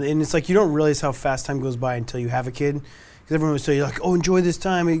know, man. And it's like you don't realize how fast time goes by until you have a kid. Because everyone would say, like, oh, enjoy this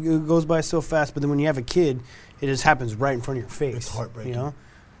time. It goes by so fast. But then when you have a kid, it just happens right in front of your face. It's heartbreaking. You know?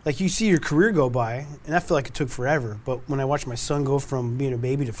 Like, you see your career go by, and I feel like it took forever. But when I watch my son go from being a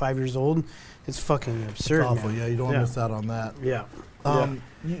baby to 5 years old, it's fucking absurd, It's awful. man. Yeah, you don't want to miss out on that. Yeah.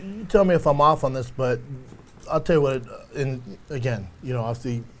 You tell me if I'm off on this, but I'll tell you what, and again, you know,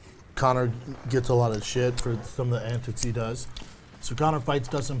 obviously Conor gets a lot of shit for some of the antics he does. So Conor fights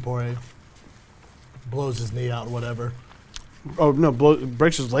Dustin Poirier, blows his knee out or whatever. Oh, no,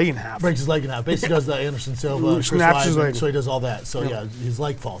 breaks his leg in half. Breaks his leg in half. Basically does the Anderson Silva, Chris Snaps his Weidman, leg. so he does all that. So yeah, his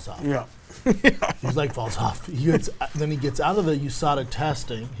leg falls off. Yeah. His leg falls off. Then he gets out of the USADA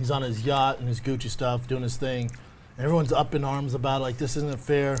testing. He's on his yacht and his Gucci stuff, doing his thing. And everyone's up in arms about it, like, this isn't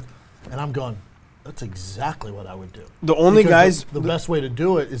fair. And I'm going, that's exactly what I would do. The only guys... The best way to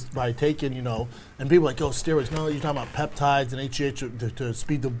do it is by taking, you know, and people are like, oh, steroids. No, you're talking about peptides and HGH to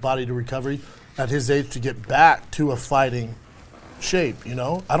speed the body to recovery at his age to get back to a fighting shape, you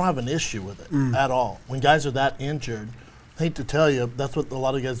know? I don't have an issue with it at all. When guys are that injured, I hate to tell you, that's what a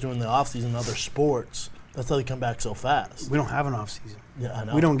lot of guys do in the offseason in other sports. That's how they come back so fast. We don't have an off-season. Yeah, I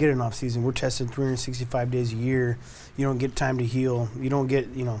know. We don't get an off-season. We're tested 365 days a year. You don't get time to heal. You don't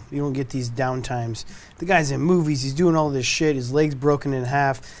get these downtimes. The guy's in movies. He's doing all this shit. His leg's broken in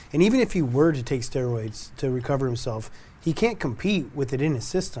half. And even if he were to take steroids to recover himself, he can't compete with it in his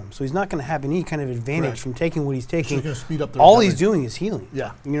system. So he's not going to have any kind of advantage from taking what he's taking. It's gonna speed up the all recovery. he's doing is healing.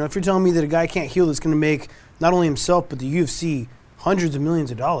 Yeah. You know, if you're telling me that a guy can't heal that's going to make not only himself but the UFC hundreds of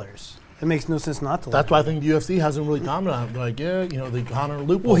millions of dollars, it makes no sense not to. That's why I think the UFC hasn't really commented on it. They're like, yeah, you know, the Conor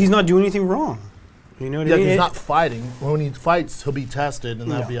loophole. Well, he's not doing anything wrong. You know what I mean? He's not fighting. When he fights, he'll be tested,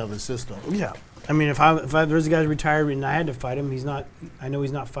 and that'll be out of his system. Yeah. I mean, if there's a guy retired and I had to fight him, I know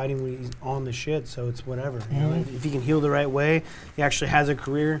he's not fighting when he's on the shit, so it's whatever. You know, if he can heal the right way, he actually has a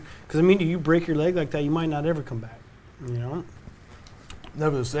career. Because, I mean, if you break your leg like that, you might not ever come back. You know?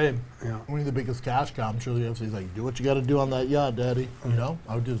 Never the same. Yeah. When you're the biggest cash cow, I'm sure the UFC's like, do what you got to do on that yacht, daddy. You know?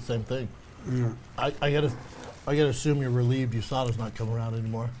 I would do the same thing. I gotta assume you're relieved USADA's not coming around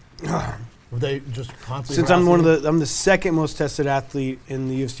anymore. Were they just constantly? Since I'm the second most tested athlete in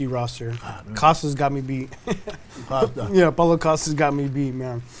the UFC roster. Costa's got me beat. Yeah, Paulo Costa's got me beat,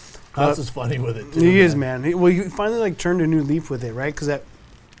 man. Costa's funny with it too. He is, man. He finally like turned a new leaf with it, right? Because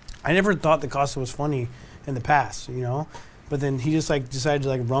I never thought that Costa was funny in the past, you know. But then he just like decided to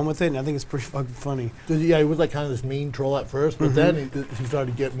like run with it, and I think it's pretty fucking funny. Yeah, he was like kind of this mean troll at first, but then he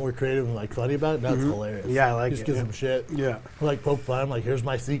started to get more creative and like funny about it. That's hilarious. Yeah, I like he it. just gives him shit. Yeah. Like poke fun, like here's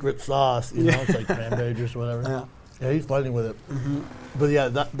my secret sauce. You know, it's like cranberry juice or whatever. Yeah, he's funny with it. But yeah,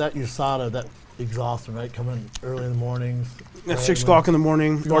 that USADA, that exhausting, right? Coming early in the mornings. At 6 o'clock in the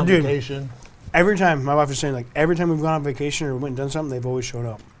morning. Or dude, vacation. Every time, my wife was saying, like, every time we've gone on vacation or went and done something, they've always showed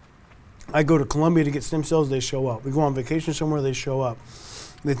up. I go to Colombia to get stem cells, they show up. We go on vacation somewhere, they show up.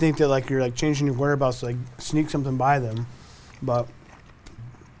 They think that, like, you're, like, changing your whereabouts to, like, sneak something by them. But,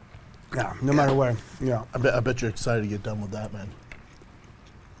 yeah, no matter where. Yeah. I bet you're excited to get done with that, man.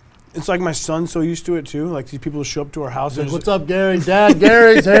 It's like my son's so used to it, too. Like, these people will show up to our house. Like, what's up, Gary? Dad,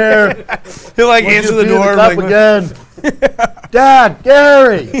 Gary's here. He'll, like, answer the door. Like, again. Dad,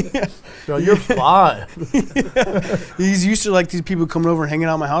 Gary. Bro, you're fine. He's used to, like, these people coming over and hanging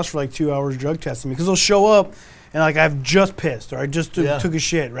out at my house for, like, 2 hours drug testing me. Because they'll show up, and, like, I've just pissed, or I just took a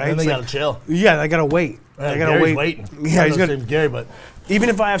shit, right? And then they like, gotta chill. Yeah, I gotta wait. I gotta Gary's wait. waiting. Yeah, he's gonna. Gary, but even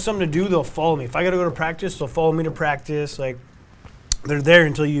if I have something to do, they'll follow me. If I gotta go to practice, they'll follow me to practice. Like, they're there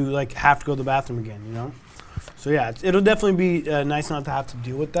until you, like, have to go to the bathroom again, you know? So, yeah, it'll definitely be nice not to have to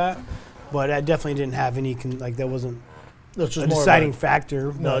deal with that. But I definitely didn't have any, that wasn't that's just a deciding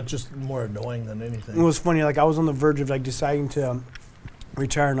factor. No, it's just more annoying than anything. It was funny. Like, I was on the verge of, like, deciding to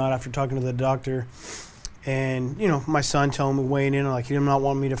retire or not after talking to the doctor. And, you know, my son telling me, weighing in, like, he did not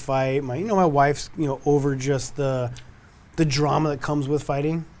want me to fight. My wife's, over just the drama that comes with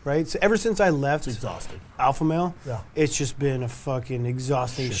fighting, right? So ever since I left it's exhausting. Alpha Male, it's just been a fucking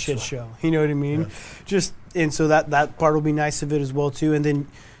exhausting shit show. You know what I mean? Yeah. And so that part will be nice of it as well, too. And then,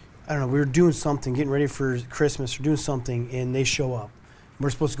 I don't know, we were doing something, getting ready for Christmas or doing something, and they show up.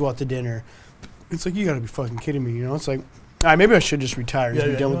 We're supposed to go out to dinner. It's like, you got to be fucking kidding me, you know? It's like, all right, maybe I should just retire and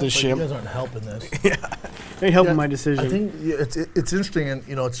be done with this shit. You guys aren't helping this. They ain't helping my decision. I think it's interesting, and,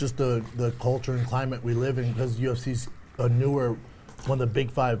 it's just the culture and climate we live in, because UFC's a newer, one of the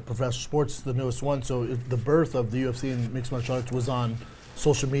big 5 professional sports, the newest one. So the birth of the UFC and mixed martial arts was on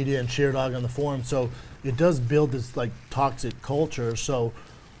social media and ShareDog on the forum. So it does build this, like, toxic culture. So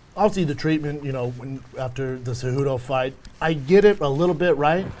obviously the treatment, after the Cejudo fight, I get it a little bit,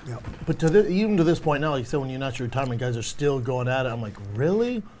 right? Yeah. But even to this point now, like you said, when you announce your retirement, guys are still going at it. I'm like,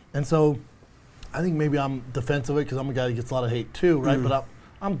 really? And so I think maybe I'm defensive of it because I'm a guy that gets a lot of hate too, right? But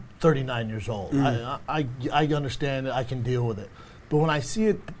I'm 39 years old. I understand it. I can deal with it. But when I see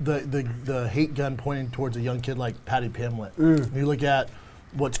it, the hate gun pointing towards a young kid like Paddy Pimblett, you look at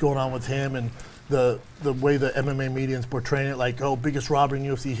what's going on with him and the way the MMA media is portraying it, like, oh, biggest robbery in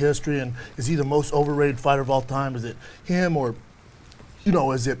UFC history, and is he the most overrated fighter of all time? Is it him, or,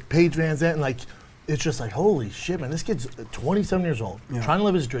 is it Paige Van Zandt? And, like, it's just like, holy shit, man, this kid's 27 years old, trying to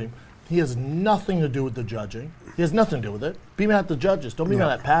live his dream. He has nothing to do with the judging. He has nothing to do with it. Be mad at the judges. Don't be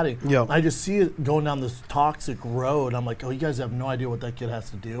mad at Patty. Yeah. I just see it going down this toxic road. I'm like, oh, you guys have no idea what that kid has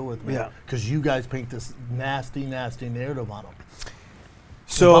to deal with, man. Because you guys paint this nasty, nasty narrative on him.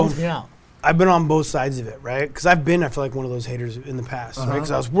 So, it bums me out. I've been on both sides of it, right? Because I feel like one of those haters in the past, right?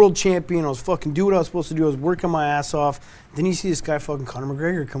 Because I was world champion, I was fucking doing what I was supposed to do, I was working my ass off. Then you see this guy fucking Conor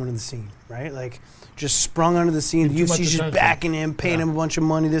McGregor coming to the scene, right? Like, just sprung onto the scene. The UFC's just backing him, paying him a bunch of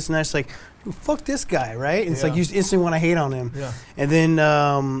money, this and that. It's like, fuck this guy, right? And it's like you instantly want to hate on him. Yeah. And then,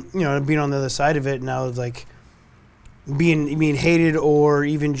 being on the other side of it, now it's like being hated, or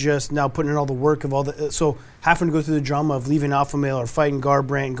even just now putting in all the work of all the so having to go through the drama of leaving Alpha Male or fighting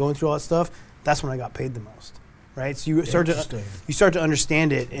Garbrandt and going through all that stuff. That's when I got paid the most, right? So you start to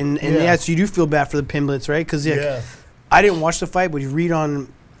understand it, and so you do feel bad for the Pimbletts, right? Because I didn't watch the fight, but you read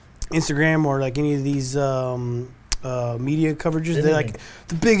on Instagram or like any of these media coverages, they're like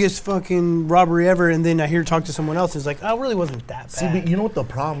the biggest fucking robbery ever, and then I hear talk to someone else, and it's like, oh, it really wasn't that bad. See, but you know what the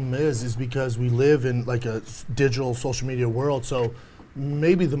problem is because we live in like a digital social media world, so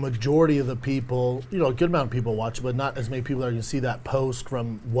maybe the majority of the people, a good amount of people watch it, but not as many people are going to see that post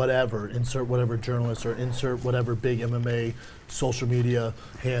from whatever, insert whatever journalist or insert whatever big MMA social media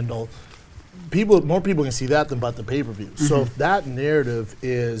handle. More people can see that than about the pay-per-view. So if that narrative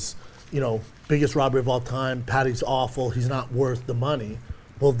is, biggest robbery of all time, Patty's awful, he's not worth the money,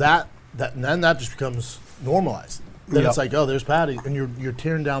 well, then that just becomes normalized. Then it's like, oh, there's Patty, and you're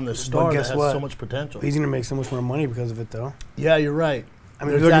tearing down this star that has so much potential. He's going to make so much more money because of it, though. Yeah, you're right. I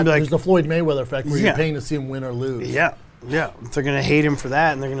mean, there's the Floyd Mayweather effect where you're paying to see him win or lose. Yeah. Yeah, if they're gonna hate him for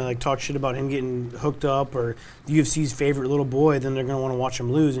that, and they're gonna like talk shit about him getting hooked up or the UFC's favorite little boy, then they're gonna want to watch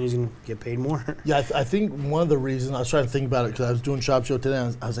him lose, and he's gonna get paid more. Yeah, I think one of the reasons I was trying to think about it because I was doing Schaub show today.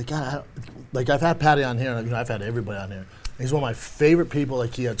 And I was like, God, I've had Patty on here, and I've had everybody on here. He's one of my favorite people.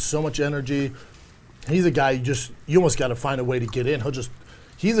 Like he had so much energy. He's a guy you almost got to find a way to get in.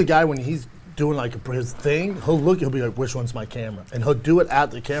 He's a guy when he's doing like his thing, he'll be like, which one's my camera? And he'll do it at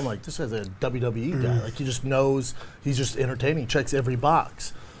the camera. Like this is a WWE guy. Like he just knows, he's just entertaining, checks every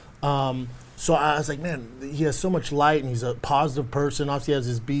box. So I was like, man, he has so much light and he's a positive person. Obviously he has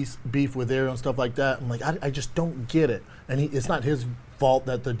his beef with Ariel and stuff like that. I'm like, I just don't get it. And it's not his fault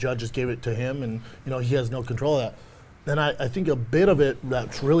that the judges gave it to him and he has no control of that. And I think a bit of it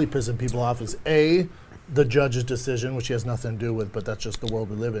that's really pissing people off is A, the judge's decision, which he has nothing to do with, but that's just the world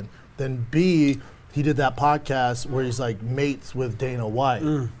we live in. Then B, he did that podcast where he's like mates with Dana White.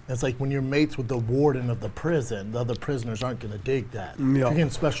 It's like when you're mates with the warden of the prison, the other prisoners aren't going to dig that. You're getting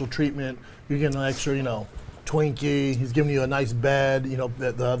special treatment. You're getting an extra, Twinkie. He's giving you a nice bed.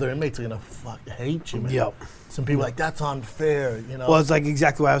 The other inmates are going to hate you, man. Yep. Some people are like, that's unfair, Well, it's like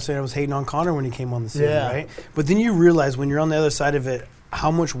exactly what I was saying. I was hating on Conor when he came on the scene, right? But then you realize when you're on the other side of it,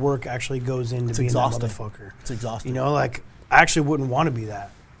 how much work actually goes into being that motherfucker. It's exhausting. Like, I actually wouldn't want to be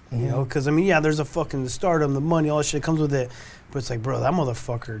that. Because, there's a fucking stardom, the money, all that shit comes with it. But it's like, bro, that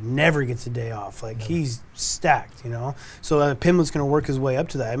motherfucker never gets a day off. Like, he's stacked, So Pimlet's going to work his way up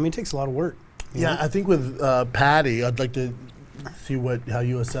to that. It takes a lot of work. Yeah, I think with Patty, I'd like to see how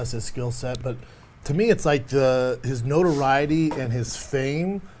you assess his skill set. But to me, it's like his notoriety and his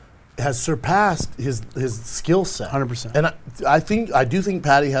fame has surpassed his skill set. 100%. And I do think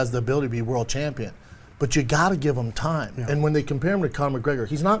Patty has the ability to be world champion. But you got to give him time. Yeah. And when they compare him to Conor McGregor,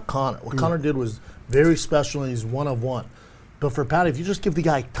 he's not Conor. What Conor did was very special, and he's one of one. But for Patty, if you just give the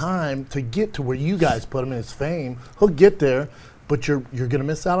guy time to get to where you guys put him in his fame, he'll get there. But you're going to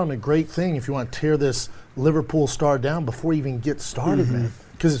miss out on a great thing if you want to tear this Liverpool star down before he even gets started, man.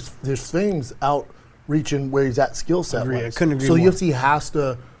 Because his fame's outreaching where he's at skill set. I couldn't agree more. So UFC has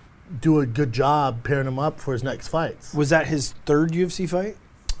to do a good job pairing him up for his next fights. Was that his third UFC fight?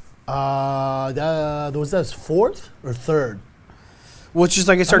 Was that his fourth or third? Well, it's just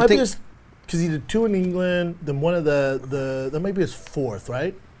like I started thinking. Because he did 2 in England, then one of that might be his fourth,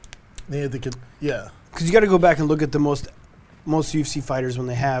 right? Yeah. Because you got to go back and look at the most UFC fighters when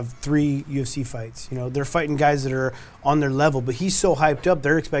they have 3 UFC fights. They're fighting guys that are on their level, but he's so hyped up,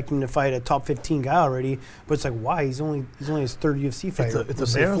 they're expecting him to fight a top 15 guy already. But it's like, why? He's only his third UFC fight.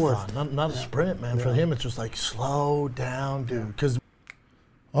 It's a marathon, not a sprint, man. Yeah. For him, it's just like, slow down, dude. Because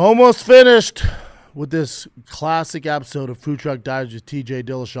almost finished with this classic episode of Food Truck Diaries with TJ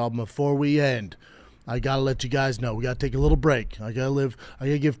Dillashaw. Before we end, I got to let you guys know. We got to take a little break. I got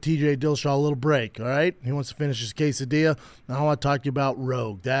to give TJ Dillashaw a little break, all right? He wants to finish his quesadilla. Now I want to talk to you about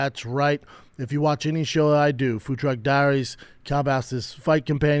Rogue. That's right. If you watch any show that I do, Food Truck Diaries, Calabasas Fight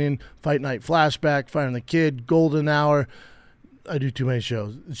Companion, Fight Night Flashback, Fighting the Kid, Golden Hour, I do too many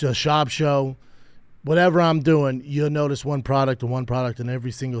shows. It's a Schaub show. Whatever I'm doing, you'll notice one product in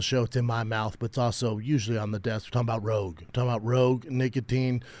every single show. It's in my mouth, but it's also usually on the desk. We're talking about Rogue. We're talking about Rogue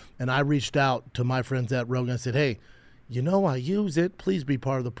nicotine. And I reached out to my friends at Rogue and I said, hey, I use it. Please be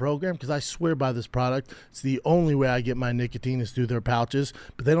part of the program because I swear by this product. It's the only way I get my nicotine is through their pouches.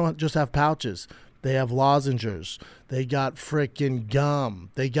 But they don't just have pouches. They have lozenges. They got frickin'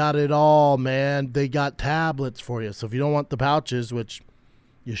 gum. They got it all, man. They got tablets for you. So if you don't want the pouches, which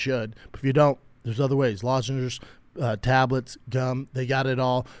you should, but if you don't, there's other ways. Lozenges, tablets, gum, they got it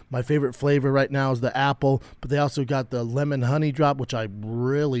all. My favorite flavor right now is the apple, but they also got the lemon honey drop, which I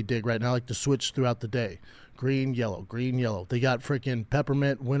really dig right now. I like to switch throughout the day. Green, yellow, green, yellow. They got freaking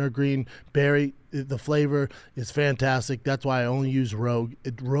peppermint, wintergreen, berry. The flavor is fantastic. That's why I only use Rogue.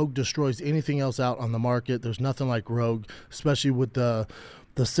 Rogue destroys anything else out on the market. There's nothing like Rogue, especially with the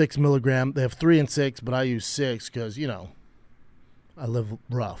 6 milligram. They have 3 and 6, but I use 6 because, I live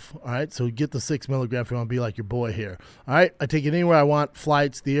rough, all right? So get the 6 milligram if you want to be like your boy here, all right? I take it anywhere I want,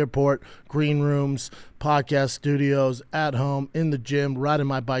 flights, the airport, green rooms, podcast studios, at home, in the gym, riding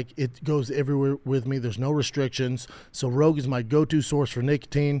my bike. It goes everywhere with me. There's no restrictions. So Rogue is my go-to source for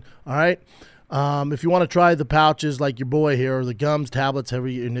nicotine, all right? If you want to try the pouches like your boy here, or the gums, tablets, however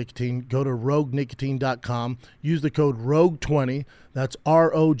you get your nicotine, go to roguenicotine.com. Use the code ROGUE20. That's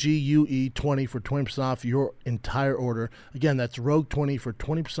ROGUE 20 for 20% off your entire order. Again, that's ROGUE20 for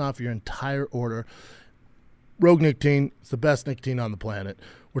 20% off your entire order. Rogue Nicotine is the best nicotine on the planet.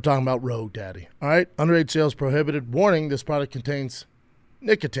 We're talking about Rogue, Daddy. All right? Underage sales prohibited. Warning, this product contains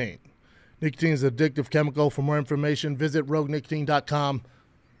nicotine. Nicotine is an addictive chemical. For more information, visit roguenicotine.com.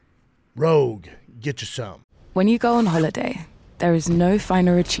 Rogue, get you some. When you go on holiday, there is no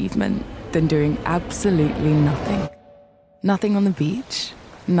finer achievement than doing absolutely nothing. Nothing on the beach,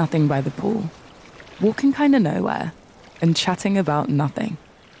 nothing by the pool, walking kind of nowhere, and chatting about nothing.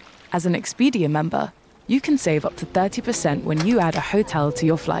 As an Expedia member, you can save up to 30% when you add a hotel to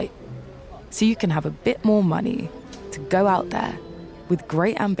your flight. So you can have a bit more money to go out there with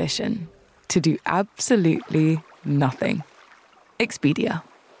great ambition to do absolutely nothing. Expedia,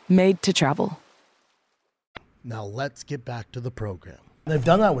 made to travel. Now let's get back to the program. They've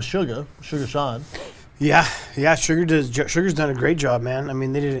done that with Sugar Sean. Yeah, Sugar's done a great job, man. I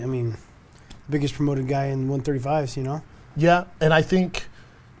mean, biggest promoted guy in 135s, you know? Yeah, and I think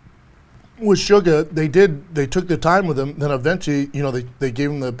with Sugar, they took their time with him. Then eventually, you know, they gave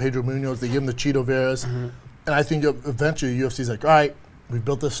him the Pedro Munoz, they gave him the Cheeto Veras. Mm-hmm. And I think eventually UFC's like, all right, we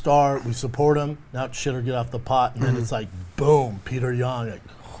built this star, we support him, now shit or get off the pot. And then it's like, boom, Peter Young, like,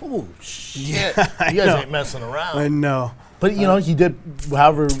 oh, shit. Yeah, you guys ain't messing around. I know. But, you know, he did,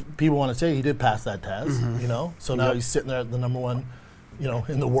 however people want to say, he did pass that test, you know? So now he's sitting there at the number one, you know,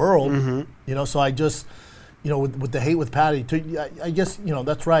 in the world, you know? So I just, you know, with the hate with Patty, I guess, you know,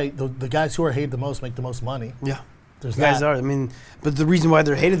 that's right. The guys who are hated the most make the most money. Yeah. There's guys that. are. I mean, but the reason why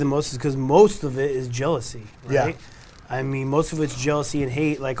they're hated the most is because most of it is jealousy, right? Yeah. I mean, most of it's jealousy and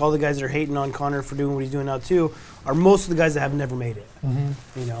hate. Like, all the guys that are hating on Conor for doing what he's doing now, too, are most of the guys that have never made it.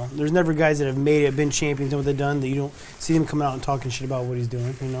 You know? There's never guys that have made it, been champions, done what they've done, that you don't see them come out and talking shit about what he's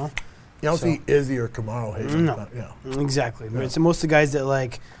doing, you know? You don't see Izzy or Kamaru hating. No. Yeah. Exactly. Yeah. But it's most of the guys that,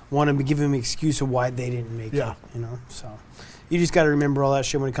 like, want to give him an excuse of why they didn't make it, you know? So you just got to remember all that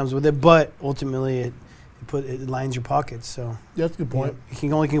shit when it comes with it. But ultimately, it lines your pockets. So Yeah, that's a good point. You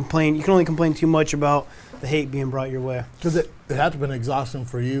can only complain too much about the hate being brought your way. Because it had to have been exhausting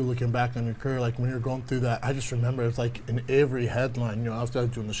for you looking back on your career. Like when you're going through that, I just remember it's like in every headline, you know, I was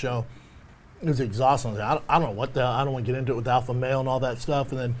doing the show. It was exhausting. I was like, I don't know what the hell, I don't want to get into it with Alpha Male and all that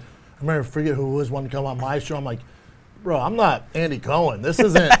stuff. And then I remember, forget who it was, wanted to come on my show. I'm like, bro, I'm not Andy Cohen. This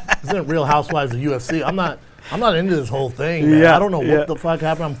isn't Real Housewives of UFC. I'm not into this whole thing, man. Yeah, I don't know what the fuck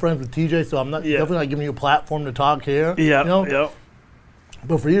happened. I'm friends with TJ, so I'm not definitely not giving you a platform to talk here. Yeah, you know? yeah.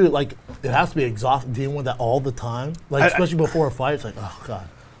 But for you, like, it has to be exhausting dealing with that all the time. Like, especially before a fight, it's like, oh, God.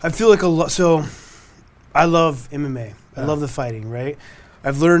 I feel like so I love MMA. I love the fighting, right?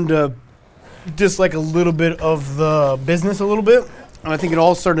 I've learned to dislike a little bit of the business a little bit. And I think it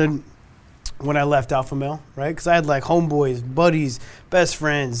all started when I left Alpha Male, right? Because I had, like, homeboys, buddies, best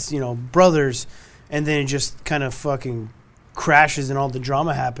friends, you know, brothers. And then it just kind of fucking crashes and all the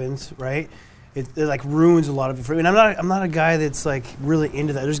drama happens, right? It like ruins a lot of it for me. And I'm not a guy that's like really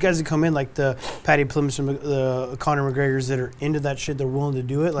into that. There's guys that come in like the Patty Plymouth, the Conor McGregors that are into that shit. They're willing to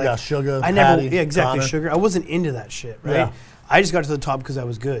do it. Like Sugar, Patty, Conor. Sugar. I wasn't into that shit, right? Yeah. I just got to the top because I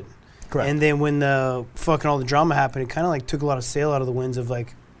was good. Correct. And then when the fucking all the drama happened, it kind of like took a lot of sail out of the winds of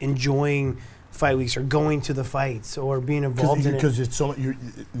like enjoying fight weeks or going to the fights or being involved in it. Because it's so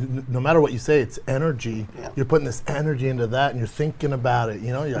no matter what you say, it's energy. Yeah. You're putting this energy into that, and you're thinking about it.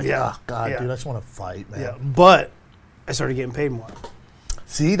 You know, you're like, oh God, dude, I just want to fight, man. Yeah, but I started getting paid more.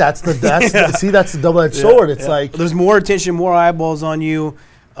 See, that's the double-edged sword. It's like there's more attention, more eyeballs on you,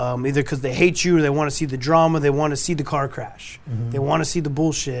 either because they hate you or they want to see the drama, they want to see the car crash, they want to see the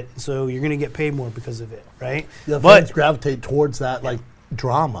bullshit. So you're gonna get paid more because of it, right? Yeah, fans gravitate towards that, like.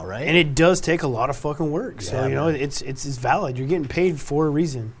 Drama, right? And it does take a lot of fucking work. Yeah, so, you know, it's valid. You're getting paid for a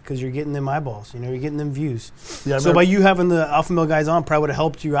reason because you're getting them eyeballs. You know, you're getting them views. Yeah, so by you having the Alpha Male guys on probably would have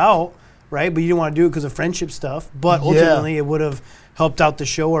helped you out, right? But you didn't want to do it because of friendship stuff. But ultimately, it would have helped out the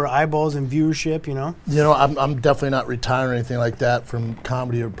show or eyeballs and viewership, you know? You know, I'm definitely not retiring or anything like that from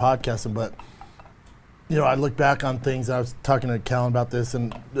comedy or podcasting, but, you know, I look back on things. I was talking to Callan about this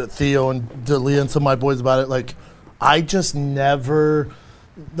and Theo and Dalia and some of my boys about it. Like, I just never...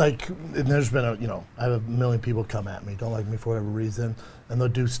 Like, and there's been I have a million people come at me, don't like me for whatever reason, and they'll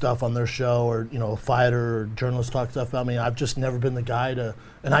do stuff on their show or, you know, a fighter or journalist talk stuff about me. I've just never been the guy to,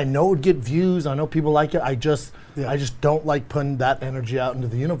 and I know it would get views. I know people like it. I just don't like putting that energy out into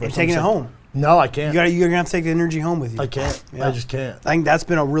the universe. You're taking it home. No, I can't. You're going to have to take the energy home with you. I can't. Yeah. I just can't. I think that's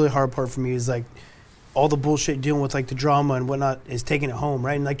been a really hard part for me is, like, all the bullshit dealing with like the drama and whatnot is taking it home,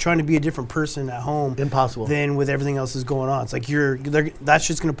 right? And like trying to be a different person at home, impossible. Than with everything else is going on. It's like that's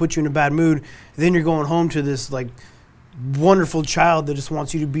just going to put you in a bad mood. Then you're going home to this like wonderful child that just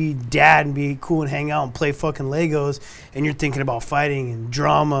wants you to be dad and be cool and hang out and play fucking Legos, and you're thinking about fighting and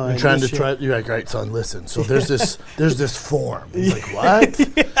drama. You're trying to try. You're like, right, son, listen. So there's this form. He's like, what?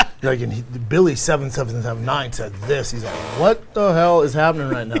 You're like, and Billy 7779 said this. He's like, what the hell is happening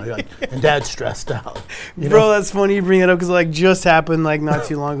right now? You're like, and Dad's stressed out. Bro, that's funny you bring it up because like just happened like not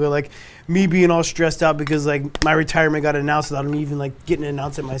too long ago. Like me being all stressed out because like my retirement got announced without me even like getting to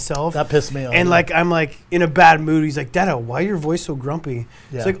announce it myself. That pissed me off. And like I'm like in a bad mood. He's like, Dada, why your voice so grumpy?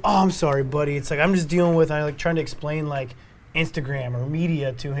 Yeah. It's like, oh, I'm sorry, buddy. It's like I'm just dealing with. I like trying to explain like Instagram or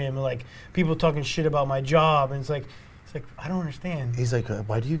media to him, like people talking shit about my job, and it's like I don't understand. He's like,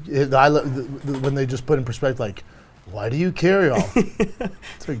 why do you? When they just put in perspective, like, why do you care, y'all?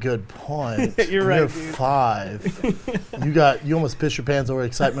 That's a good point. You're right, You're dude. 5. You almost pissed your pants over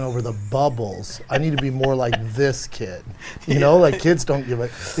excitement over the bubbles. I need to be more like this kid. You know, like kids don't give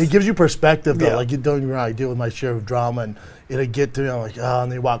it gives you perspective though. Yeah. Like you don't even I deal with my share of drama, and it'll get to me. I'm like, oh,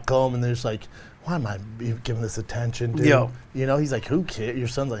 and they walk home, and they're just like, why am I giving this attention, dude? Yo. You know, he's like, who cares? Your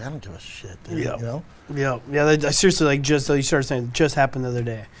son's like, I don't give a shit, dude. Yo. You know? Yeah. I seriously like just you started saying it just happened the other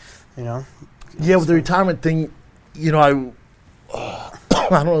day. You know. Yeah, with the retirement thing, you know, I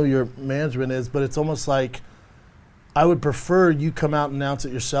don't know who your management is, but it's almost like I would prefer you come out and announce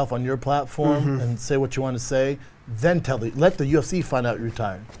it yourself on your platform and say what you want to say, then let the UFC find out you're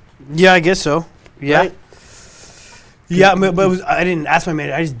retired. Yeah, I guess so. Yeah. Right? Yeah, but I didn't ask my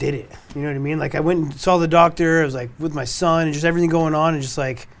manager. I just did it. You know what I mean? Like I went and saw the doctor. I was like with my son and just everything going on, and just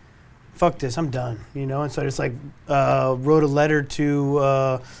like, fuck this, I'm done. You know. And so I just like wrote a letter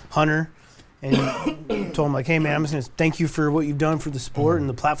to Hunter and told him like, hey man, I'm just gonna thank you for what you've done for the sport and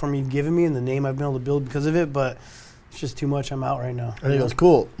the platform you've given me and the name I've been able to build because of it, but it's just too much. I'm out right now. And he goes,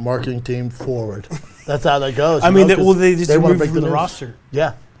 cool, marketing team forward. That's how that goes. I mean, they they just wanna removed break from the news. roster.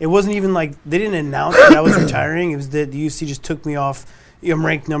 Yeah. It wasn't even like they didn't announce that I was retiring. It was that the UFC just took me off. I'm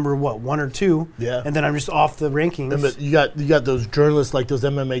ranked number 1 or 2. Yeah. And then I'm just off the rankings. And but you got those journalists like those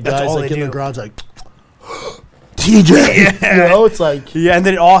MMA That's guys all like they in the do. garage like TJ. You know, it's like Yeah, and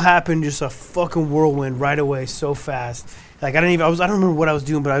then it all happened just a fucking whirlwind right away, so fast. Like I don't remember what I was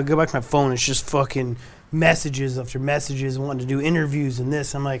doing, but I go back to my phone. It's just fucking messages after messages, wanting to do interviews and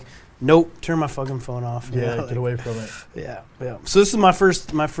this. I'm like, nope, turn my fucking phone off. you know, get like, away from it. Yeah. So this is my first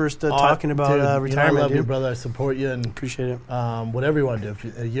talking about Dude, retirement. You know, I love dude. you, brother. I support you and Appreciate it. whatever you want to do.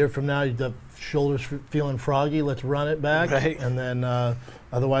 If a year from now, the shoulders feeling froggy, let's run it back. Right. And then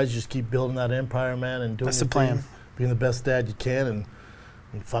otherwise, just keep building that empire, man, and doing That's your the plan. thing, being the best dad you can,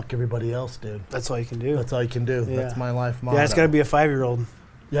 and fuck everybody else, dude. That's all you can do. That's all you can do. Yeah. That's my life motto. Yeah, it's got to be a 5-year-old.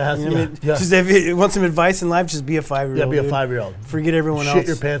 Yeah, You know what I mean? Just if you want some advice in life, just be a 5-year-old. Yeah, be a dude. 5-year-old. Forget everyone Shit else.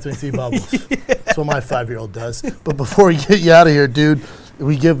 your pants when you see bubbles. That's what my 5-year-old does. But before we get you out of here, dude,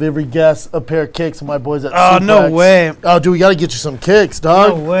 we give every guest a pair of kicks. And my boys at Oh, no Suplex. way. Oh, dude, we got to get you some kicks,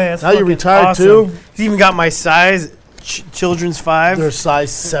 dog. No way. That's Now you're fucking retired, awesome. too? He's even got my size, children's 5. They're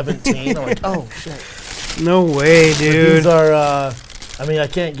size 17. I'm like, oh, shit. No way, But dude. these are, I mean, I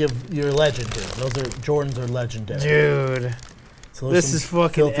can't give your legendary. Jordans are legendary. Dude. So This some is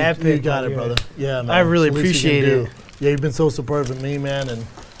fucking filthy- epic, You got my it, dude. brother. Yeah, man. I really It's the least you can appreciate do. it. Yeah, you've been so supportive of me, man, and,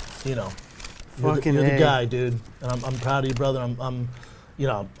 you know, Fucking you're the A. guy, dude. And I'm proud of you, brother. I'm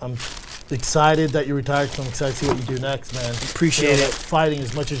excited that you retired, so I'm excited to see what you do next, man. Appreciate that it. Fighting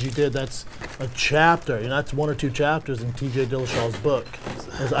as much as you did, that's a chapter. You know, that's 1 or 2 chapters in TJ Dillashaw's book.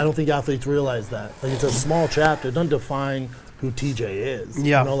 I don't think athletes realize that. Like, it's a small chapter. It doesn't define who TJ is.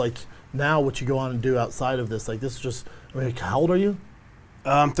 Yeah. You know, like, now what you go on and do outside of this, like, this is just, I mean, how old are you?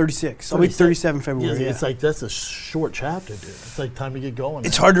 I'm 36. I'll be 37 February. Yeah, Yeah. it's like, that's a short chapter, dude. It's like time to get going.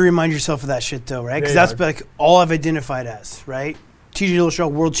 It's man. hard to remind yourself of that shit, though, right? Because Very that's hard. like all I've identified as, right? TJ Dillashaw,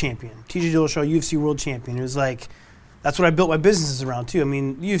 world champion. TJ Dillashaw, UFC world champion. It was like, that's what I built my businesses around, too. I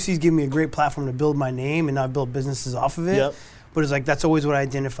mean, UFC's given me a great platform to build my name, and now I've built businesses off of it. Yep. But it's like, that's always what I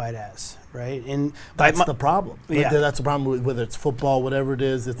identified as, right? And That's the problem. Yeah. That's the problem with whether it's football, whatever it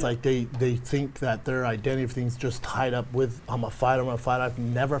is. It's like they think that their identity, everything's just tied up with, I'm a fighter, I'm a fighter. I've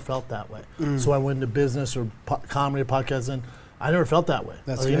never felt that way. So I went into business or comedy, podcasting. I never felt that way.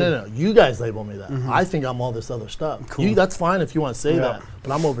 That's I was like, good. no. You guys label me that. I think I'm all this other stuff. Cool. That's fine if you want to say Yeah. that,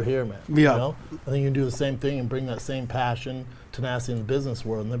 but I'm over here, man. Yeah. You know? I think you can do the same thing and bring that same passion, tenacity in the business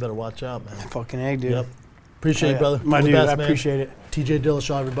world, and they better watch out, man. fucking egg, dude. Yep. Appreciate Oh, you, yeah. brother. My You're the dude, best, I man. appreciate it. TJ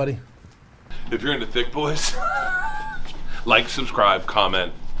Dillashaw, everybody. If you're into thick boys, like, subscribe,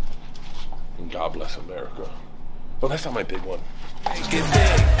 comment, and God bless America. Well, that's not my big one. Get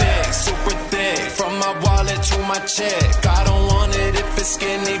big, super thick. From my wallet to my check. I don't want it if it's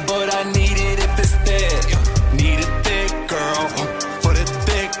skinny, but I need it if it's thick. Need a thick girl for the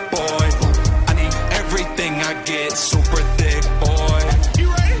thick boy. I need everything I get. So